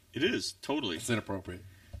inappropriate. It is totally. It's inappropriate.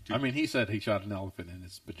 I mean, he said he shot an elephant in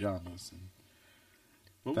his pajamas. And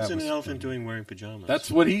What that was an was elephant funny. doing wearing pajamas? that's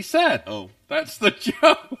what he said. Oh, That's the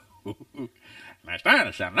joke. Last night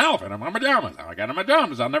I shot an elephant in my pajamas. How I got in my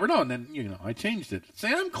pajamas, I'll never know. And then, you know, I changed it. See,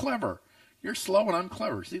 I'm clever. You're slow and I'm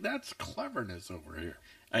clever. See, that's cleverness over here.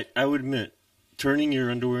 I would admit, turning your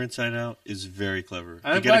underwear inside out is very clever.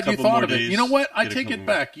 I'm get a glad you couple thought more of it. days, You know what? I get a take couple it more-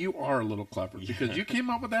 back. You are a little clever because Yeah. you came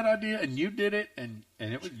up with that idea and you did it and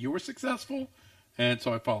you were successful. And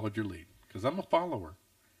so I followed your lead because I'm a follower.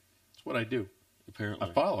 That's what I do. Apparently.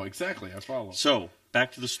 I follow. Exactly. I follow. So,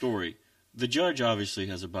 back to the story. The judge obviously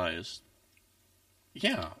has a bias.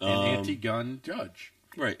 Yeah. An anti-gun judge.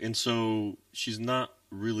 Right, and so she's not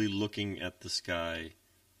really looking at this guy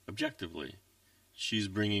objectively. She's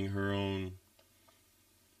bringing her own,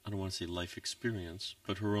 I don't want to say life experience,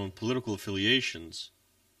 but her own political affiliations.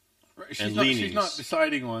 Right. And She's leanings. not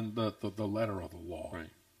deciding on the letter of the law. Right.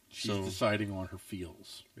 She's So- deciding on her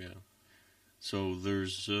feels. Yeah. So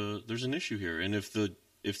there's an issue here, and if the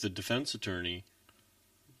defense attorney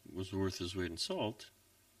was worth his weight in salt,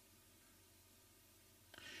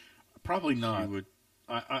 Probably he not. would.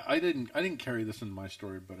 I didn't carry this in my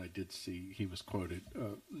story, but I did see he was quoted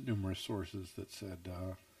numerous sources that said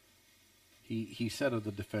he said of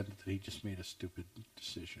the defendant that he just made a stupid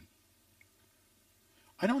decision.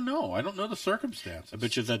 I don't know. I don't know the circumstances. I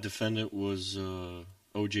bet you if that defendant was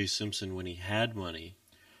O.J. Simpson when he had money,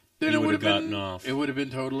 then he it would would've have gotten been off. It would have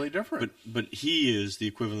been totally different. but he is the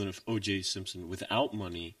equivalent of O.J. Simpson without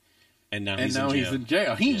money, and now and he's now in jail. he's in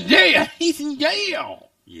jail. He's in jail. He's in jail.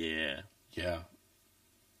 Yeah, Yeah.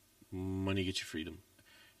 money gets you freedom.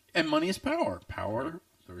 And money is power. Power,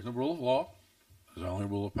 there is no rule of law. There's only a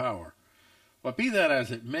rule of power. But be that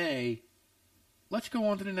as it may, let's go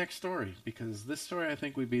on to the next story, because this story I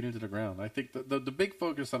think we beat into the ground. I think the big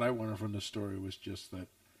focus that I wanted from this story was just that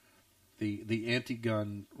the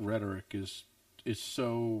anti-gun rhetoric is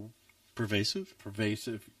so Pervasive?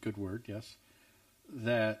 pervasive, good word, yes,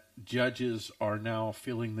 that judges are now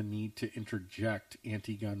feeling the need to interject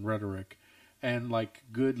anti-gun rhetoric. And like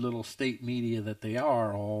good little state media that they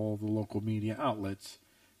are, all the local media outlets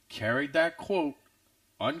carried that quote,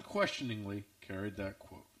 unquestioningly carried that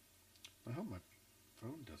quote. I hope my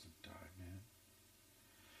phone doesn't die, man.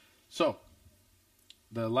 So,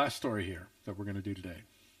 the last story here that we're going to do today.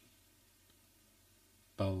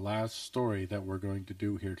 The last story that we're going to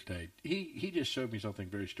do here today. He just showed me something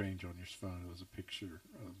very strange on your phone. It was a picture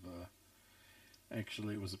of,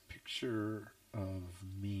 actually it was a picture of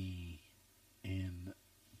me in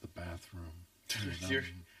the bathroom. And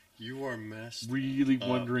You are messed. really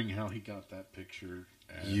wondering how he got that picture.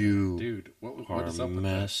 And, You dude, what are is up with that?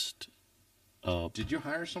 messed up. Did you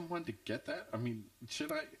hire someone to get that? I mean,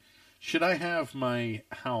 should I have my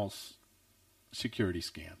house security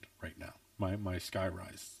scanned right now? My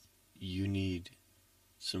skyrise. You need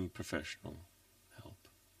some professional help.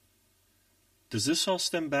 Does this all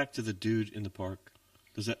stem back to the dude in the park?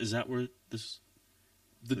 Is that where this?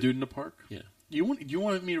 The dude in the park? Yeah. You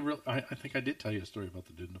wanted me to I think I did tell you a story about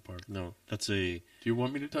the dude in the park. No, that's a. Do you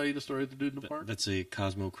want me to tell you the story of the dude in the park? That's a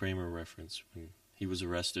Cosmo Kramer reference when he was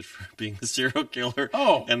arrested for being a serial killer.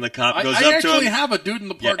 Oh, and the cop goes I up to him. actually have a dude in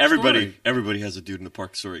the park. Yeah, everybody story. has a dude in the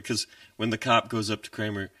park story, because when the cop goes up to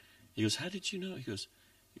Kramer, he goes, "How did you know?" He goes,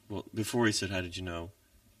 "Well, before he said, 'How did you know?'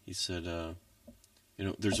 he said,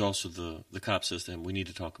 there's also the cop says to him, 'We need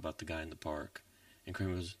to talk about the guy in the park.'" And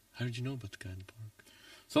Kramer goes, "How did you know about the guy in the park?"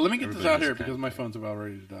 So let me get this Everybody out has here a kind because of my park. phone's about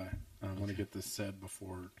ready to die. I want to get this said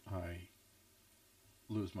before I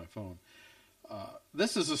lose my phone.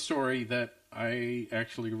 This is a story that I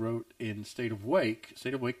actually wrote in State of Wake,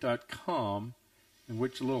 stateofwake.com,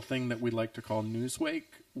 which little thing that we like to call Newswake,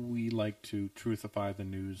 we like to truthify the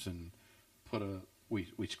news and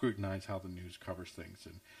we scrutinize how the news covers things.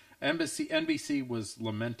 And NBC was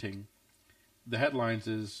lamenting. The headlines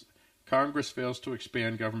is Congress fails to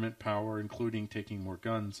expand government power, including taking more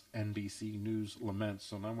guns. NBC News laments.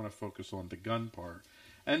 So now I want to focus on the gun part.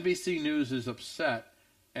 NBC News is upset,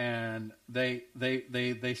 and they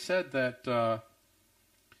said that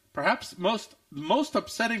perhaps most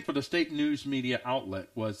upsetting for the state news media outlet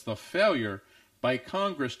was the failure by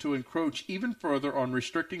Congress to encroach even further on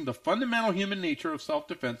restricting the fundamental human nature of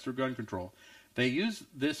self-defense through gun control. They use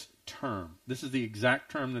this term. This is the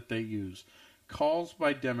exact term that they use. Calls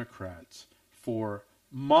by Democrats for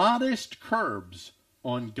modest curbs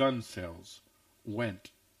on gun sales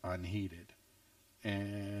went unheeded.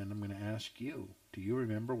 And I'm going to ask you, do you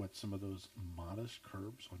remember what some of those modest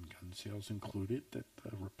curbs on gun sales included that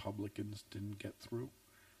the Republicans didn't get through?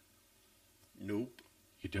 Nope.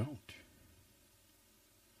 You don't.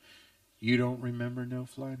 You don't remember No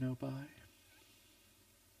Fly, No Buy?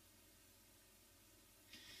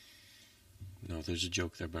 No, there's a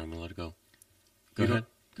joke there, but I'm going to let it go. Go You ahead.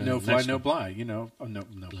 don't- No Fly, No Bly. You know, no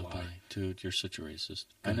Bly. Dude, you're such a racist.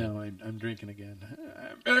 I know. I'm drinking again.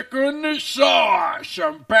 I'm back on the sauce.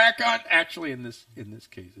 I'm back on. Actually, in this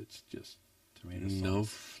case, it's just tomato sauce. No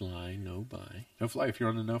fly, no buy. No fly. If you're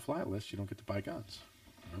on the no fly list, you don't get to buy guns.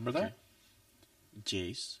 Remember that?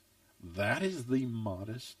 Jace. That is the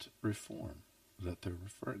modest reform that they're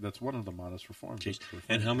referring. That's one of the modest reforms. Jace.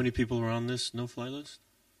 And how many people are on this no-fly list?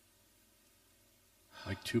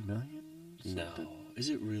 Like 2 million? No. Something? Is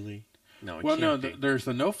it really? No, it Well, no. can't be. There's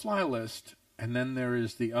the no-fly list, and then there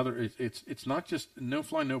is the other. It's not just no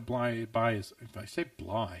fly, no buy. Is if I say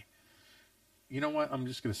bly, you know what? I'm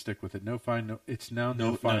just going to stick with it. No fly, no. It's now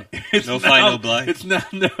no fly. No. It's No now, fly, no bly. It's now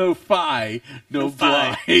no fi, no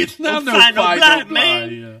bly. fi. It's now no fly, fi, bly, no bly.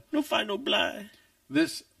 man. Yeah. No fly, no bly.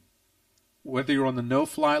 This, whether you're on the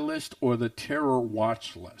no-fly list or the terror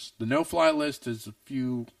watch list, the no-fly list is a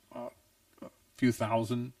few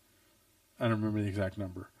thousand. I don't remember the exact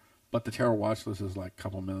number, but the terror watch list is like a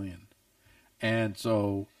couple million. And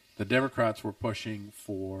so the Democrats were pushing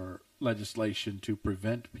for legislation to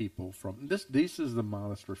prevent people from this. This is the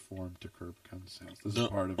modest reform to curb gun sales. This is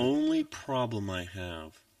part of it. The only problem I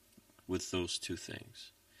have with those two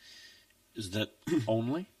things is that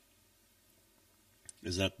Only?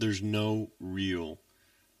 is that there's no real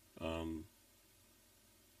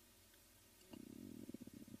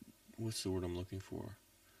what's the word I'm looking for?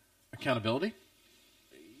 Accountability?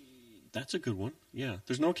 That's a good one. Yeah.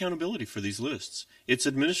 There's no accountability for these lists. It's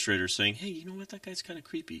administrators saying, hey, you know what? That guy's kind of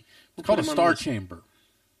creepy. It's called a put him on star the list." chamber.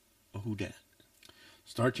 Oh, who dat?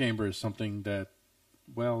 Star chamber is something that,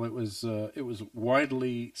 well, it was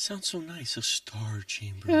widely. Sounds so nice. A star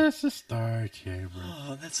chamber. Yes, a star chamber.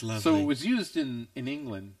 Oh, that's lovely. So it was used in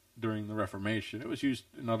England during the Reformation. It was used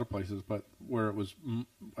in other places, but where it was,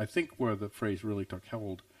 I think where the phrase really took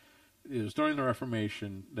hold is during the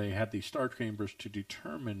Reformation, they had these star chambers to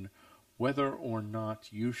determine whether or not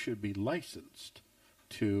you should be licensed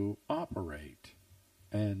to operate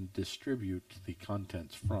and distribute the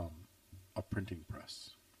contents from a printing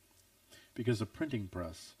press. Because a printing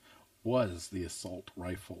press was the assault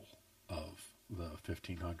rifle of the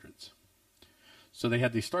 1500s. So they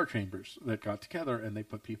had these star chambers that got together and they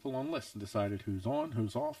put people on lists and decided who's on,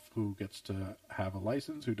 who's off, who gets to have a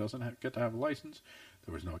license, who doesn't get to have a license.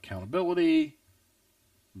 There was no accountability.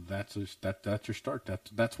 That's your start.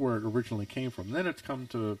 That's where it originally came from. Then it's come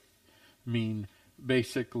to mean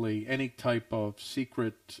basically any type of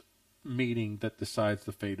secret meeting that decides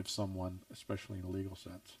the fate of someone, especially in a legal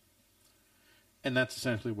sense. And that's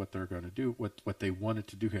essentially what they're going to do, what they wanted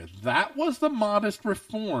to do here. That was the modest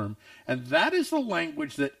reform, and that is the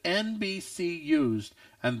language that NBC used.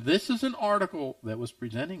 And this is an article that was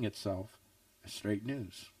presenting itself as straight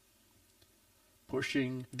news.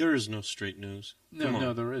 Pushing... There is no straight news.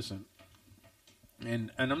 No, there isn't.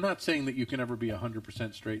 And I'm not saying that you can ever be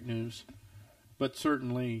 100% straight news, but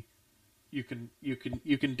certainly you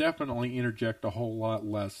can definitely interject a whole lot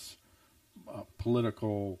less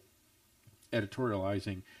political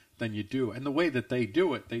editorializing than you do. And the way that they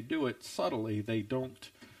do it subtly. They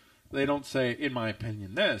don't say, in my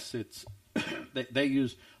opinion, this. It's they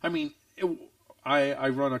use. I mean, I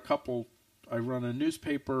run a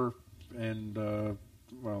newspaper and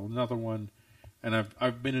another one, and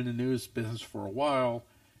I've been in the news business for a while,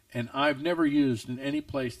 and I've never used in any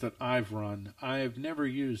place that I've run. I've never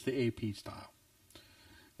used the AP style,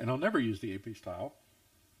 and I'll never use the AP style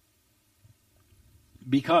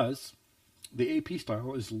because the AP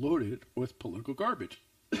style is loaded with political garbage.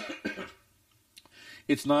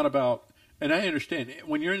 It's not about And I understand.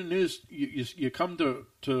 When you're in the news, you come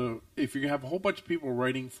to if you have a whole bunch of people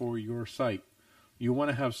writing for your site, you want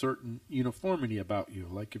to have certain uniformity about you.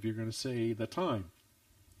 Like if you're going to say the time,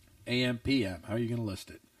 AM, PM, how are you going to list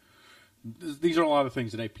it? These are a lot of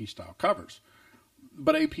things that AP style covers.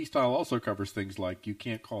 But AP style also covers things like you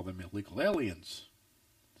can't call them illegal aliens.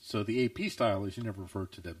 So the AP style is you never refer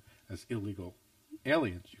to them as illegal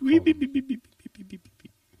aliens.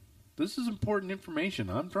 This is important information.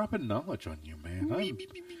 I'm dropping knowledge on you, man.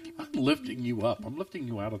 I'm lifting you up. I'm lifting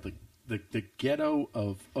you out of the ghetto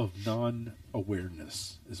of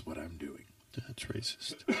non-awareness is what I'm doing. That's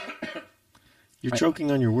racist. You're choking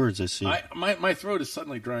on your words, I see. My throat is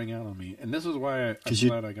suddenly drying out on me, and this is why I'm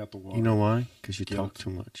glad I got the water. You know why? Because you talk too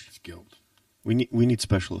much. It's guilt. We need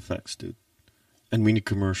special effects, dude. And we need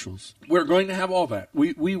commercials. We're going to have all that.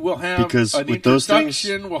 We will have because an with introduction. Those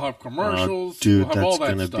things, we'll have commercials. Dude, we'll have all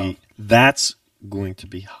that stuff. That's going to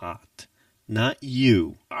be hot. Not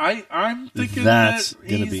you. I'm thinking that's that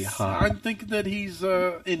going to be hot. I'm thinking that he's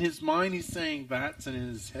in his mind he's saying that's, and in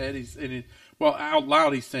his head out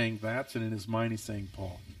loud he's saying that's, and in his mind he's saying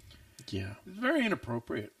Paul. Yeah, it's very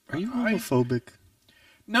inappropriate. Are you homophobic?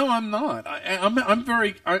 No, I'm not.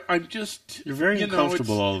 I'm just... You're very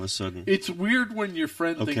uncomfortable all of a sudden. It's weird when your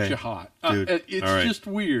friend thinks you're hot. Dude, it's right. just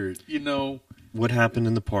weird, What happened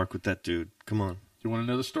in the park with that dude? Come on. You want to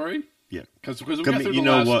know the story? Yeah. Because we got through the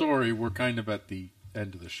last story, we're kind of at the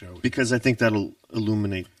end of the show. Because I think that'll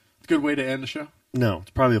illuminate... It's a good way to end the show? No,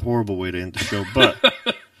 it's probably a horrible way to end the show, but...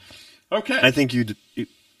 Okay. I think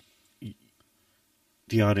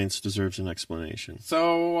the audience deserves an explanation.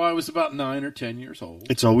 So I was about 9 or 10 years old.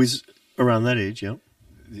 It's always around that age, yeah.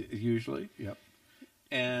 Usually, yep.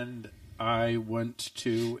 And I went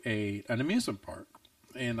to an amusement park.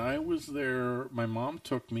 And I was there. My mom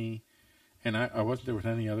took me, and I wasn't there with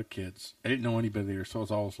any other kids. I didn't know anybody there, so I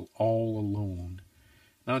was all alone.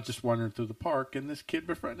 And I was just wandering through the park, and this kid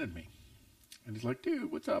befriended me. And he's like,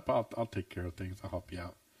 dude, what's up? I'll take care of things. I'll help you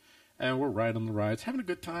out. And we're riding the rides, having a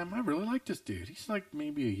good time. I really like this dude. He's like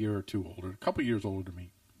maybe a year or two older, a couple years older than me,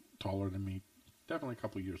 taller than me, definitely a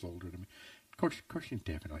couple years older than me. Of course, he's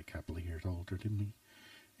definitely a couple of years older than me.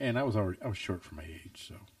 And I was short for my age,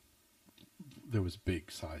 so there was a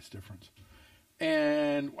big size difference.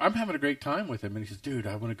 And I'm having a great time with him. And he says, dude,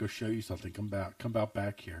 I want to go show you something. Come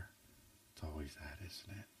back here. It's always that,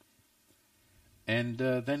 isn't it?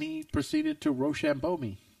 And then he proceeded to Rochambeau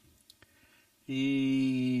me.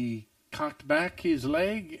 He cocked back his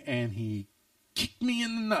leg, and he kicked me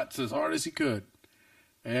in the nuts as hard as he could.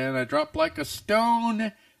 And I dropped like a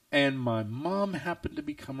stone, and my mom happened to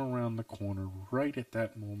be coming around the corner right at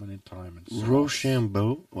that moment in time. And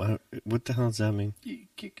Rochambeau? What the hell does that mean? You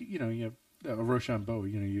have a Rochambeau.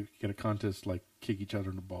 You get a contest like kick each other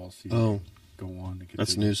in the balls. So go on.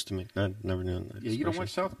 That's news to me. I never knew that. Yeah, you don't watch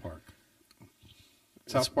South Park.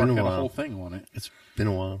 South Park had a whole thing on it. It's been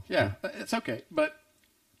a while. Yeah, it's okay.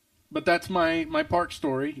 But that's my park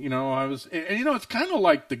story. I was, and it's kind of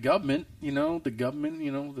like the government. The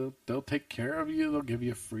government. They'll take care of you. They'll give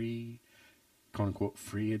you free, quote unquote,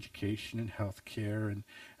 free education and health care. And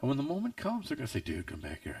when the moment comes, they're gonna say, "Dude, come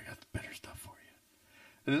back here. I got the better stuff for you."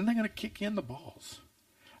 And then they're gonna kick you in the balls.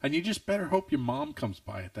 And you just better hope your mom comes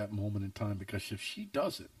by at that moment in time, because if she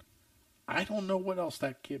doesn't, I don't know what else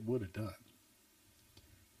that kid would have done.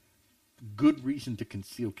 Good reason to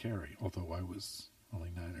conceal carry, although I was only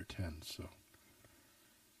 9 or 10, so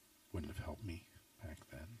wouldn't have helped me back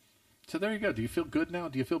then. So there you go. Do you feel good now?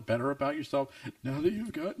 Do you feel better about yourself now that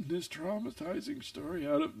you've gotten this traumatizing story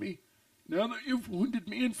out of me? Now that you've wounded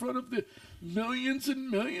me in front of the millions and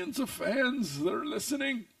millions of fans that are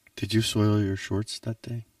listening? Did you soil your shorts that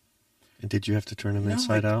day? And did you have to turn them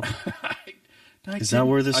inside out? Is that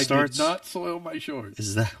where this starts? I did not soil my shorts.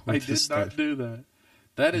 Is that where this starts? I did not do that.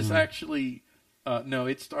 That is actually, no,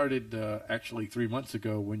 it started actually 3 months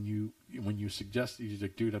ago when you suggested, you're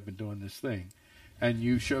like, dude, I've been doing this thing. And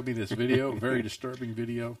you showed me this video, very disturbing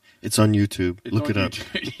video. It's on YouTube. Look it up.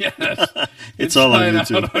 Yes. It's all on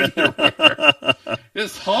YouTube.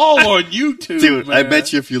 It's all on YouTube, dude, man. I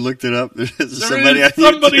bet you if you looked it up,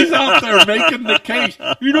 somebody's out there making the case.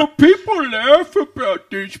 People laugh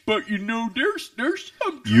about this, but there's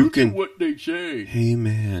some truth to what they say. Hey,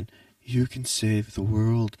 man, you can save the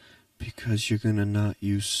world because you're going to not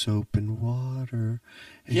use soap and water.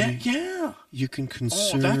 And yeah. You can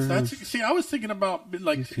conserve. See, I was thinking about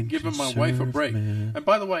giving my wife a break. Man. And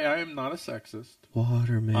by the way, I am not a sexist.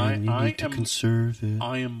 Water, man. You need to conserve it.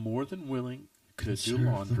 I am more than willing to do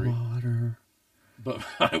laundry. laundry. The water. But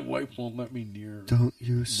my wife won't let me near. Don't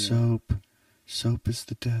use soap. Soap is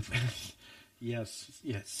the devil. Yes.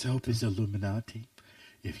 Soap is Illuminati.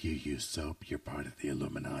 If you use soap, you're part of the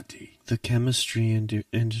Illuminati. The chemistry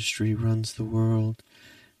industry runs the world.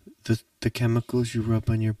 The chemicals you rub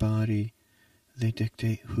on your body, they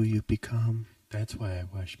dictate who you become. That's why I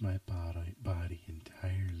wash my body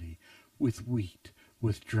entirely with wheat.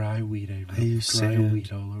 With dry wheat, I rub dry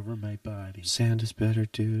wheat all over my body. Sand is better,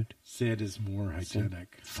 dude. Sand is more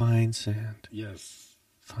hygienic. Fine sand. Yes.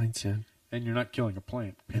 Fine sand. And you're not killing a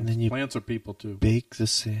plant. And then plants are people too. Bake the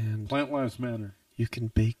sand. Plant lives matter. You can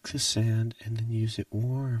bake the sand and then use it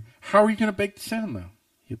warm. How are you going to bake the sand, though?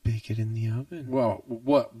 You bake it in the oven. Well,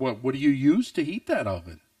 what do you use to heat that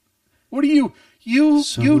oven? What do you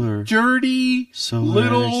dirty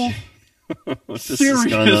little... This has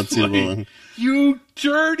gone on too long. You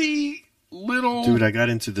dirty little... Dude, I got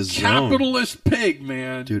into this zone. Capitalist pig,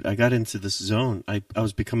 man. Dude, I got into this zone. I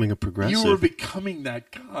was becoming a progressive. You were becoming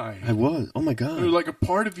that guy. I was. Oh, my God. Like a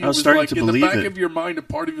part of you was starting like, to in the believe back it. of your mind, a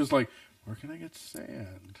part of you was like, where can I get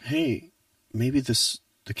sand? Hey, maybe the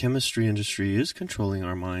chemistry industry is controlling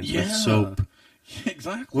our minds with soap. Yeah,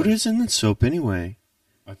 exactly. What is in the soap anyway?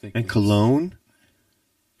 I think. And cologne?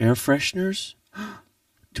 Air fresheners?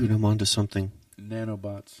 Dude, I'm onto something.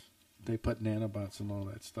 Nanobots. They put nanobots and all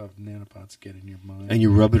that stuff. Nanobots get in your mind. And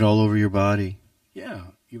you rub it all over your body. Yeah,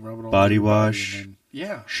 you rub it all body over your wash. body and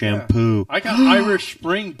then, shampoo. Yeah. I got Irish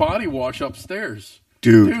Spring body wash upstairs.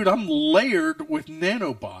 Dude, I'm layered with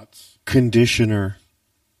nanobots. Conditioner.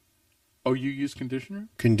 Oh, you use conditioner?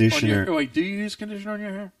 Conditioner. Wait, do you use conditioner on your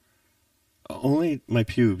hair? Only my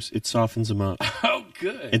pubes. It softens them up. Oh,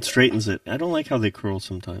 good. It straightens it. I don't like how they curl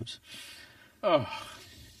sometimes. Oh.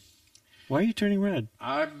 Why are you turning red?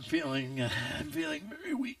 I'm feeling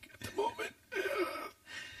very weak at the moment.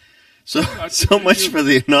 So much for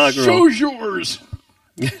the inaugural. Show's yours.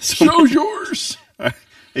 Show's yours.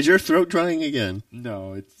 Is your throat drying again?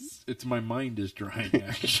 No, it's my mind is drying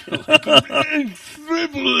actually.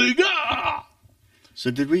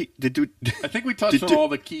 So did we? I think we touched on all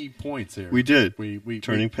the key points here. We did. We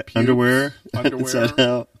turning pubes, underwear inside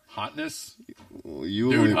out. Hotness. Well,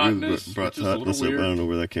 you only hotness, brought hotness up. I don't know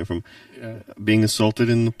where that came from. Yeah. Being assaulted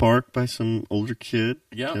in the park by some older kid.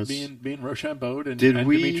 Yeah, being Rochambeaued and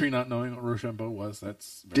Dimitri not knowing what Rochambeau was.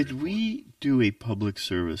 That's very important. We do a public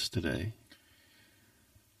service today?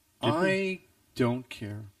 I don't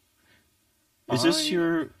care. Is this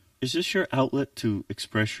your outlet to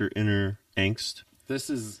express your inner angst? This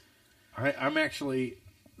is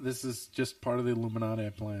just part of the Illuminati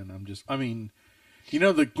plan.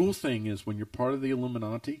 The cool thing is when you're part of the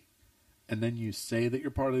Illuminati and then you say that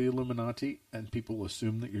you're part of the Illuminati and people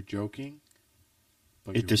assume that you're joking.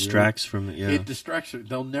 But it distracts from it, yeah. It distracts them.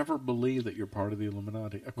 They'll never believe that you're part of the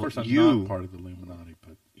Illuminati. Of course, I'm not part of the Illuminati.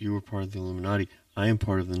 But you were part of the Illuminati. I am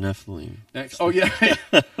part of the Nephilim. Oh, yeah.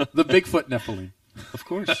 The Bigfoot Nephilim. Of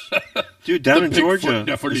course. Dude, down in Georgia.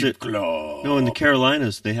 Club. No, in the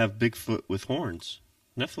Carolinas, they have Bigfoot with horns.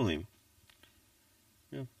 Nephilim.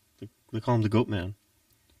 Yeah. They call him the Goat Man.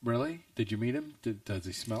 Really? Did you meet him? Does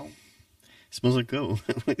he smell? He smells like goat.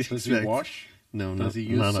 Does he wash? No, Does he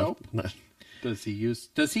use soap? Not. Does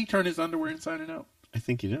he turn his underwear inside and out? I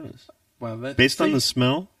think he does. Well, based on the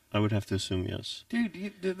smell, I would have to assume yes.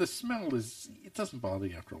 Dude, the smell it doesn't bother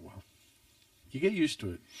you after a while. You get used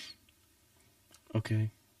to it.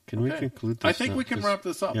 Okay. Can we conclude this? I think we can wrap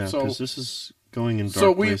this up. Yeah, because this is going in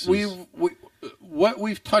dark places. So what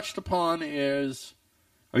we've touched upon is...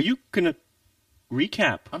 Are you going to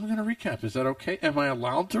recap? I'm going to recap. Is that okay? Am I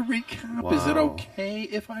allowed to recap? Wow. Is it okay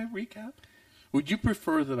if I recap? Would you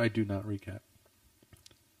prefer that I do not recap?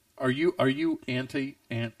 Are you anti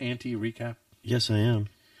recap? Yes, I am.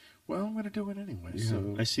 Well, I'm going to do it anyway. Yeah,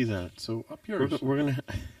 so I see that. So up yours. We're gonna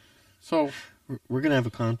have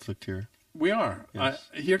a conflict here. We are. Yes.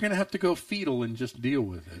 You're going to have to go fetal and just deal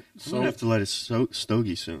with it. I'm going to have to let it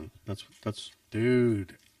stogie soon. That's.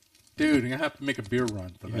 Dude, I'm going to have to make a beer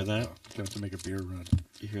run. You hear that? I'm going to have to make a beer run.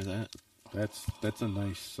 You hear that? That's a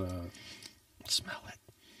nice... Smell it.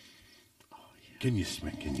 Oh, yeah. Can you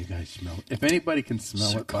guys smell it? If anybody can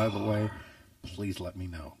smell it, by the way, please let me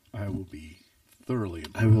know. I will be thoroughly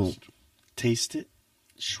impressed. I will taste it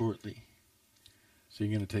shortly. So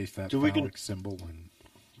you're going to taste that phallic symbol and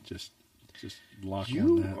just lock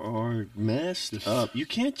on that? You are messed up. You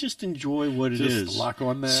can't just enjoy what it is. Just lock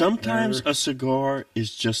on that. Sometimes a cigar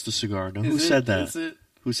is just a cigar. Now, who said that? Is it?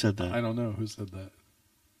 Who said that? I don't know. Who said that?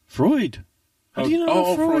 Freud. How do you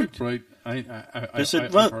know Freud? Freud. I've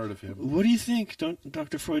heard of him. What do you think,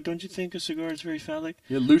 Dr. Freud? Don't you think a cigar is very phallic?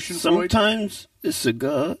 Yeah, Lucian Freud? Sometimes a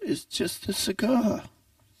cigar is just a cigar.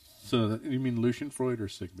 So you mean Lucian Freud or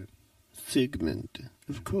Sigmund? Sigmund,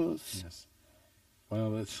 of course. Yes.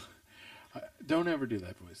 Well, Don't ever do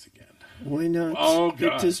that voice again. Why not? Oh,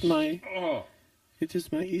 gosh. It is my Oh.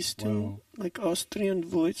 Eastern, Wow. Austrian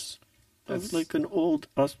voice That's- of like an old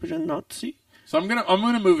Austrian Nazi. So I'm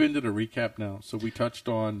gonna move into the recap now. So we touched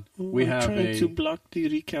on we I'm have trying to block the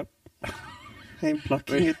recap. I'm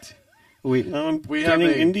blocking it. Wait, now I'm We have turning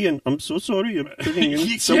a- Indian. I'm so sorry. I'm turning you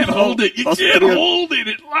can't somehow hold it. You Austrian. can't hold it.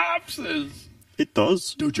 It lapses. It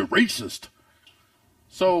does. Dude, you're racist.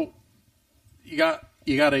 So you got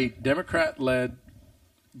a Democrat-led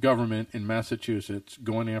government in Massachusetts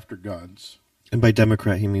going after guns. And by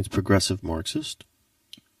Democrat, he means progressive Marxist.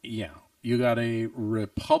 Yeah. You got a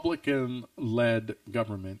Republican-led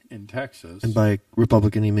government in Texas. And by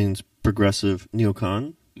Republican, he means progressive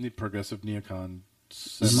neocon. Progressive neocon,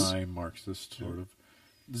 semi-Marxist sort of.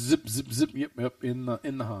 Zip, zip, zip. Yep. In the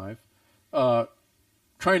Hive,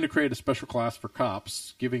 trying to create a special class for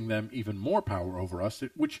cops, giving them even more power over us,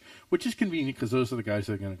 which is convenient because those are the guys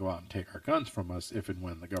that are going to go out and take our guns from us if and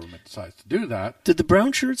when the government decides to do that. Did the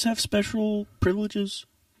brown shirts have special privileges?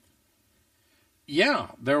 Yeah,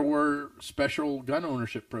 there were special gun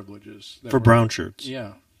ownership privileges For brown shirts?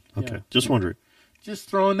 Yeah. Okay, yeah. just wondering. Just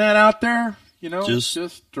throwing that out there,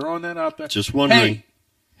 Just throwing that out there. Just wondering.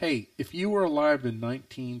 Hey, if you were alive in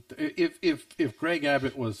if Greg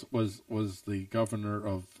Abbott was the governor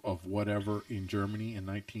of whatever in Germany in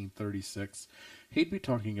 1936, he'd be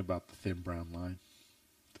talking about the thin brown line,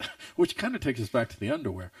 which kind of takes us back to the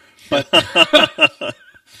underwear. But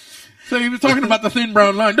so he was talking about the thin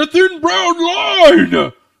brown line,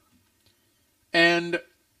 and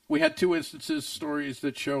we had two stories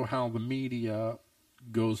that show how the media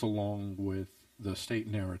goes along with the state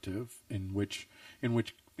narrative, in which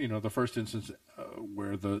the first instance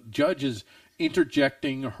where the judge is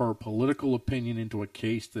interjecting her political opinion into a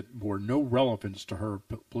case that bore no relevance to her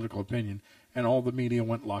political opinion, and all the media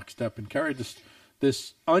went lockstep and carried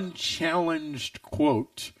this unchallenged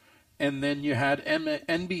quote, and then you had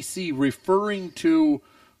NBC referring to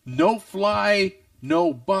no fly,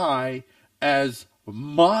 no buy as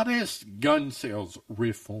modest gun sales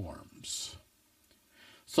reforms.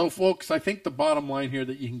 So, folks, I think the bottom line here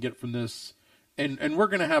that you can get from this, and we're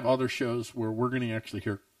going to have other shows where we're going to actually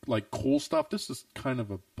hear like cool stuff. This is kind of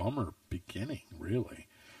a bummer beginning, really.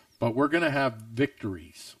 But we're going to have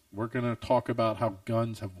victories. We're going to talk about how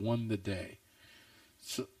guns have won the day.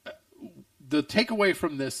 So, the takeaway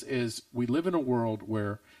from this is we live in a world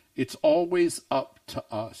where it's always up to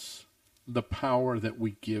us, the power that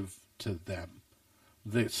we give to them.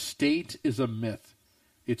 The state is a myth.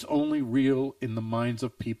 It's only real in the minds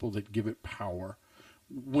of people that give it power.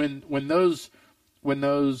 When those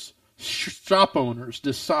shop owners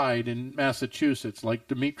decide in Massachusetts, like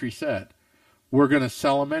Dimitri said, we're going to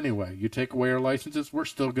sell them anyway. You take away our licenses, we're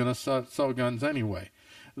still going to sell guns anyway.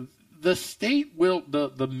 The state will,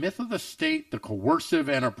 the myth of the state, the coercive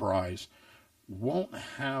enterprise, won't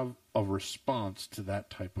have a response to that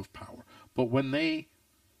type of power. But when they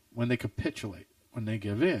capitulate, when they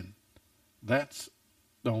give in, that's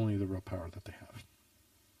only the real power that they have.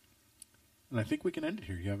 And I think we can end it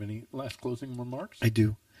here. You have any last closing remarks? I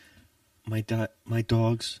do. My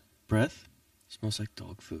dog's breath smells like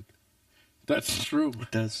dog food. That's true.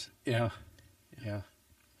 It does. Yeah.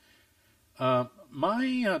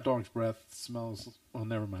 My dog's breath smells... Well,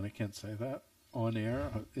 never mind. I can't say that on air.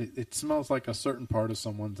 It smells like a certain part of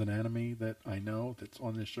someone's anatomy that I know that's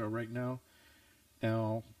on this show right now.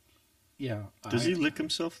 Now, yeah. Does he lick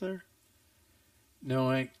himself there?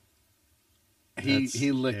 No,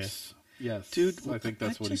 he licks. Yeah. Yes, dude. I think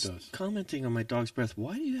that's what he does. Commenting on my dog's breath.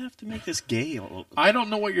 Why do you have to make this gay? I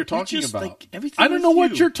don't know what you're talking about. Like, everything I don't know with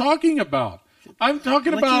what you. you're talking about. I'm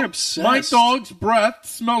talking Like you're about obsessed. my dog's breath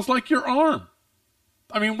smells like your arm.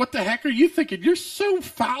 I mean, what the heck are you thinking? You're so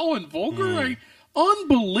foul and vulgar.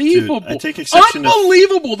 Unbelievable. Dude, I take exception to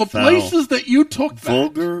Unbelievable the foul. places that you took that.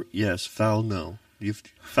 Vulgar, yes. Foul, no.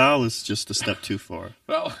 Foul is just a step too far.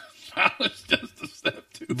 Well, foul is just a step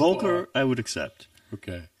too Vulgar, far. I would accept.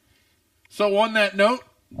 Okay. So on that note,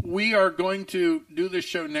 we are going to do this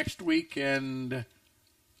show next week, and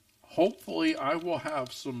hopefully I will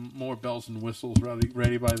have some more bells and whistles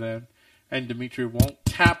ready by then. And Dimitri won't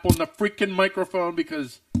tap on the freaking microphone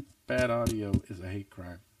because bad audio is a hate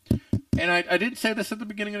crime. And I didn't say this at the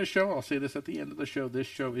beginning of the show. I'll say this at the end of the show. This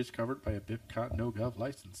show is covered by a BIPCOT no-gov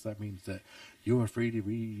license. That means that you are free to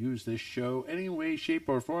reuse this show any way, shape,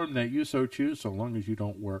 or form that you so choose, so long as you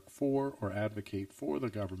don't work for or advocate for the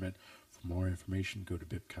government. For more information, go to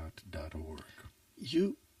bipcot.org.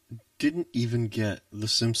 You didn't even get the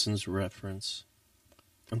Simpsons reference.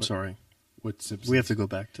 I'm sorry. What Simpsons? We have to go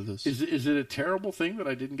back to this. Is it a terrible thing that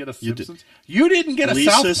I didn't get a You did- Simpsons? You didn't get a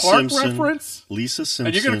Lisa South Park Simpson- reference? Lisa Simpson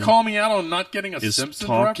And you're going to call me out on not getting a is Simpsons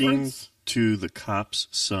talking reference? to the cop's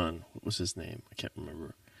son. What was his name? I can't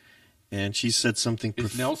remember. And she said something.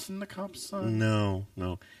 Is Nelson the cop's son? No.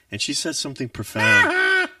 And she said something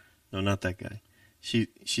profound. No, not that guy. She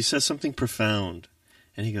says something profound,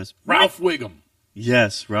 and he goes, Ralph Wiggum.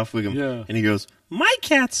 Yes, Ralph Wiggum. Yeah. And he goes, my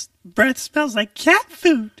cat's breath smells like cat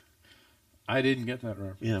food. I didn't get that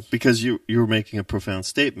reference. Yeah, because you were making a profound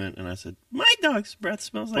statement, and I said, my dog's breath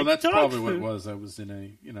smells like Well, that's dog probably food. what it was. I was in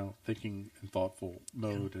a thinking and thoughtful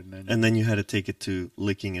mode, And then you had to take it to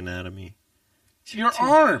licking anatomy. your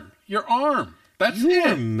arm. That's You it.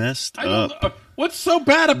 are messed I don't- up. what's so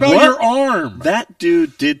bad about What your arm? that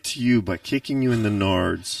dude did to you by kicking you in the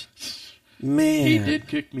nards. Man. He did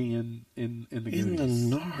kick me in the Goonies. In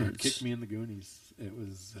the nards. He kicked me in the Goonies. It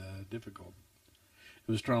was difficult.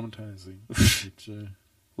 It was traumatizing.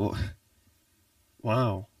 Well,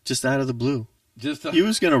 wow. Just out of the blue. Just He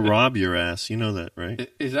was going to rob your ass. You know that, right?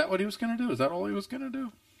 Is that what he was going to do? Is that all he was going to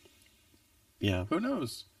do? Yeah. Who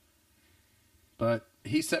knows? But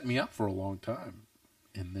he set me up for a long time.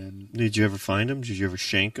 And then Did you ever find him? Did you ever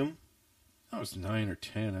shank him? I was 9 or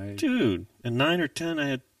 10. Dude, at 9 or 10,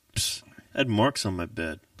 I had marks on my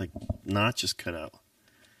bed. Like, notches cut out.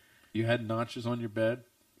 You had notches on your bed?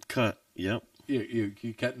 Cut, yep. You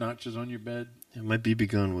cut notches on your bed? Yeah, my BB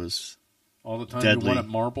gun was All the time Deadly. you won at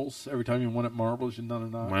marbles? Every time you won at marbles, you done a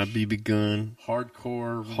notch? my BB gun.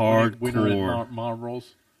 Hardcore. Hardcore. Winner at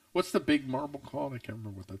marbles. What's the big marble called? I can't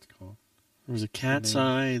remember what that's called. There was a cat's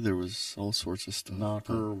eye. There was all sorts of stuff.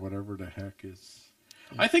 Knocker or whatever the heck is.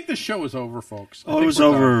 I think the show is over, folks. I Oh, it think was we're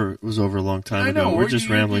over. done. It was over a long time I ago. know, We're just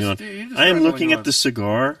rambling on. you're just I am rambling looking on. at the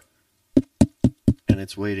cigar, and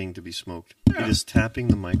it's waiting to be smoked. Yeah. It is tapping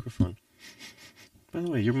the microphone. By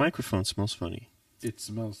the way, your microphone smells funny. It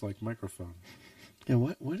smells like microphone. Yeah,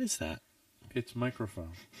 what is that? It's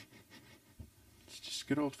microphone. It's just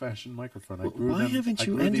good old-fashioned microphone. Why haven't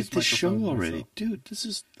you ended the show already? Myself. Dude, this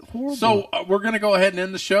is horrible. So we're going to go ahead and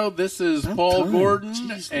end the show. This is About Paul time. Gordon,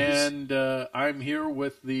 Jesus. and I'm here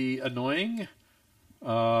with the annoying,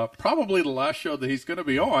 probably the last show that he's going to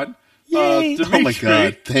be on. Yay! Oh my Dimitri.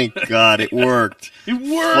 God! Thank God it worked. It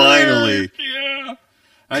worked! Finally. Yeah!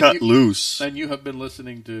 Cut loose. And you have been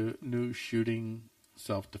listening to New Shooting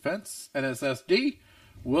Self-Defense, NSSD.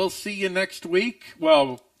 We'll see you next week.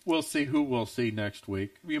 Well, we'll see who we'll see next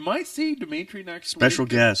week. You might see Dimitri next Special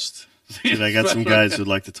week. guest. Dude, I got some guys who'd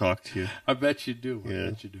like to talk to you. I bet you do. Yeah. I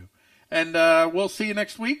bet you do. And we'll see you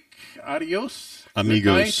next week. Adios. Amigos.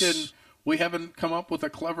 Good night. And we haven't come up with a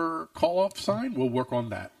clever call-off sign. We'll work on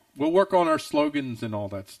that. We'll work on our slogans and all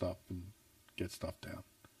that stuff and get stuff down.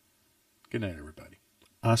 Good night, everybody.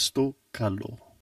 Hasta calo.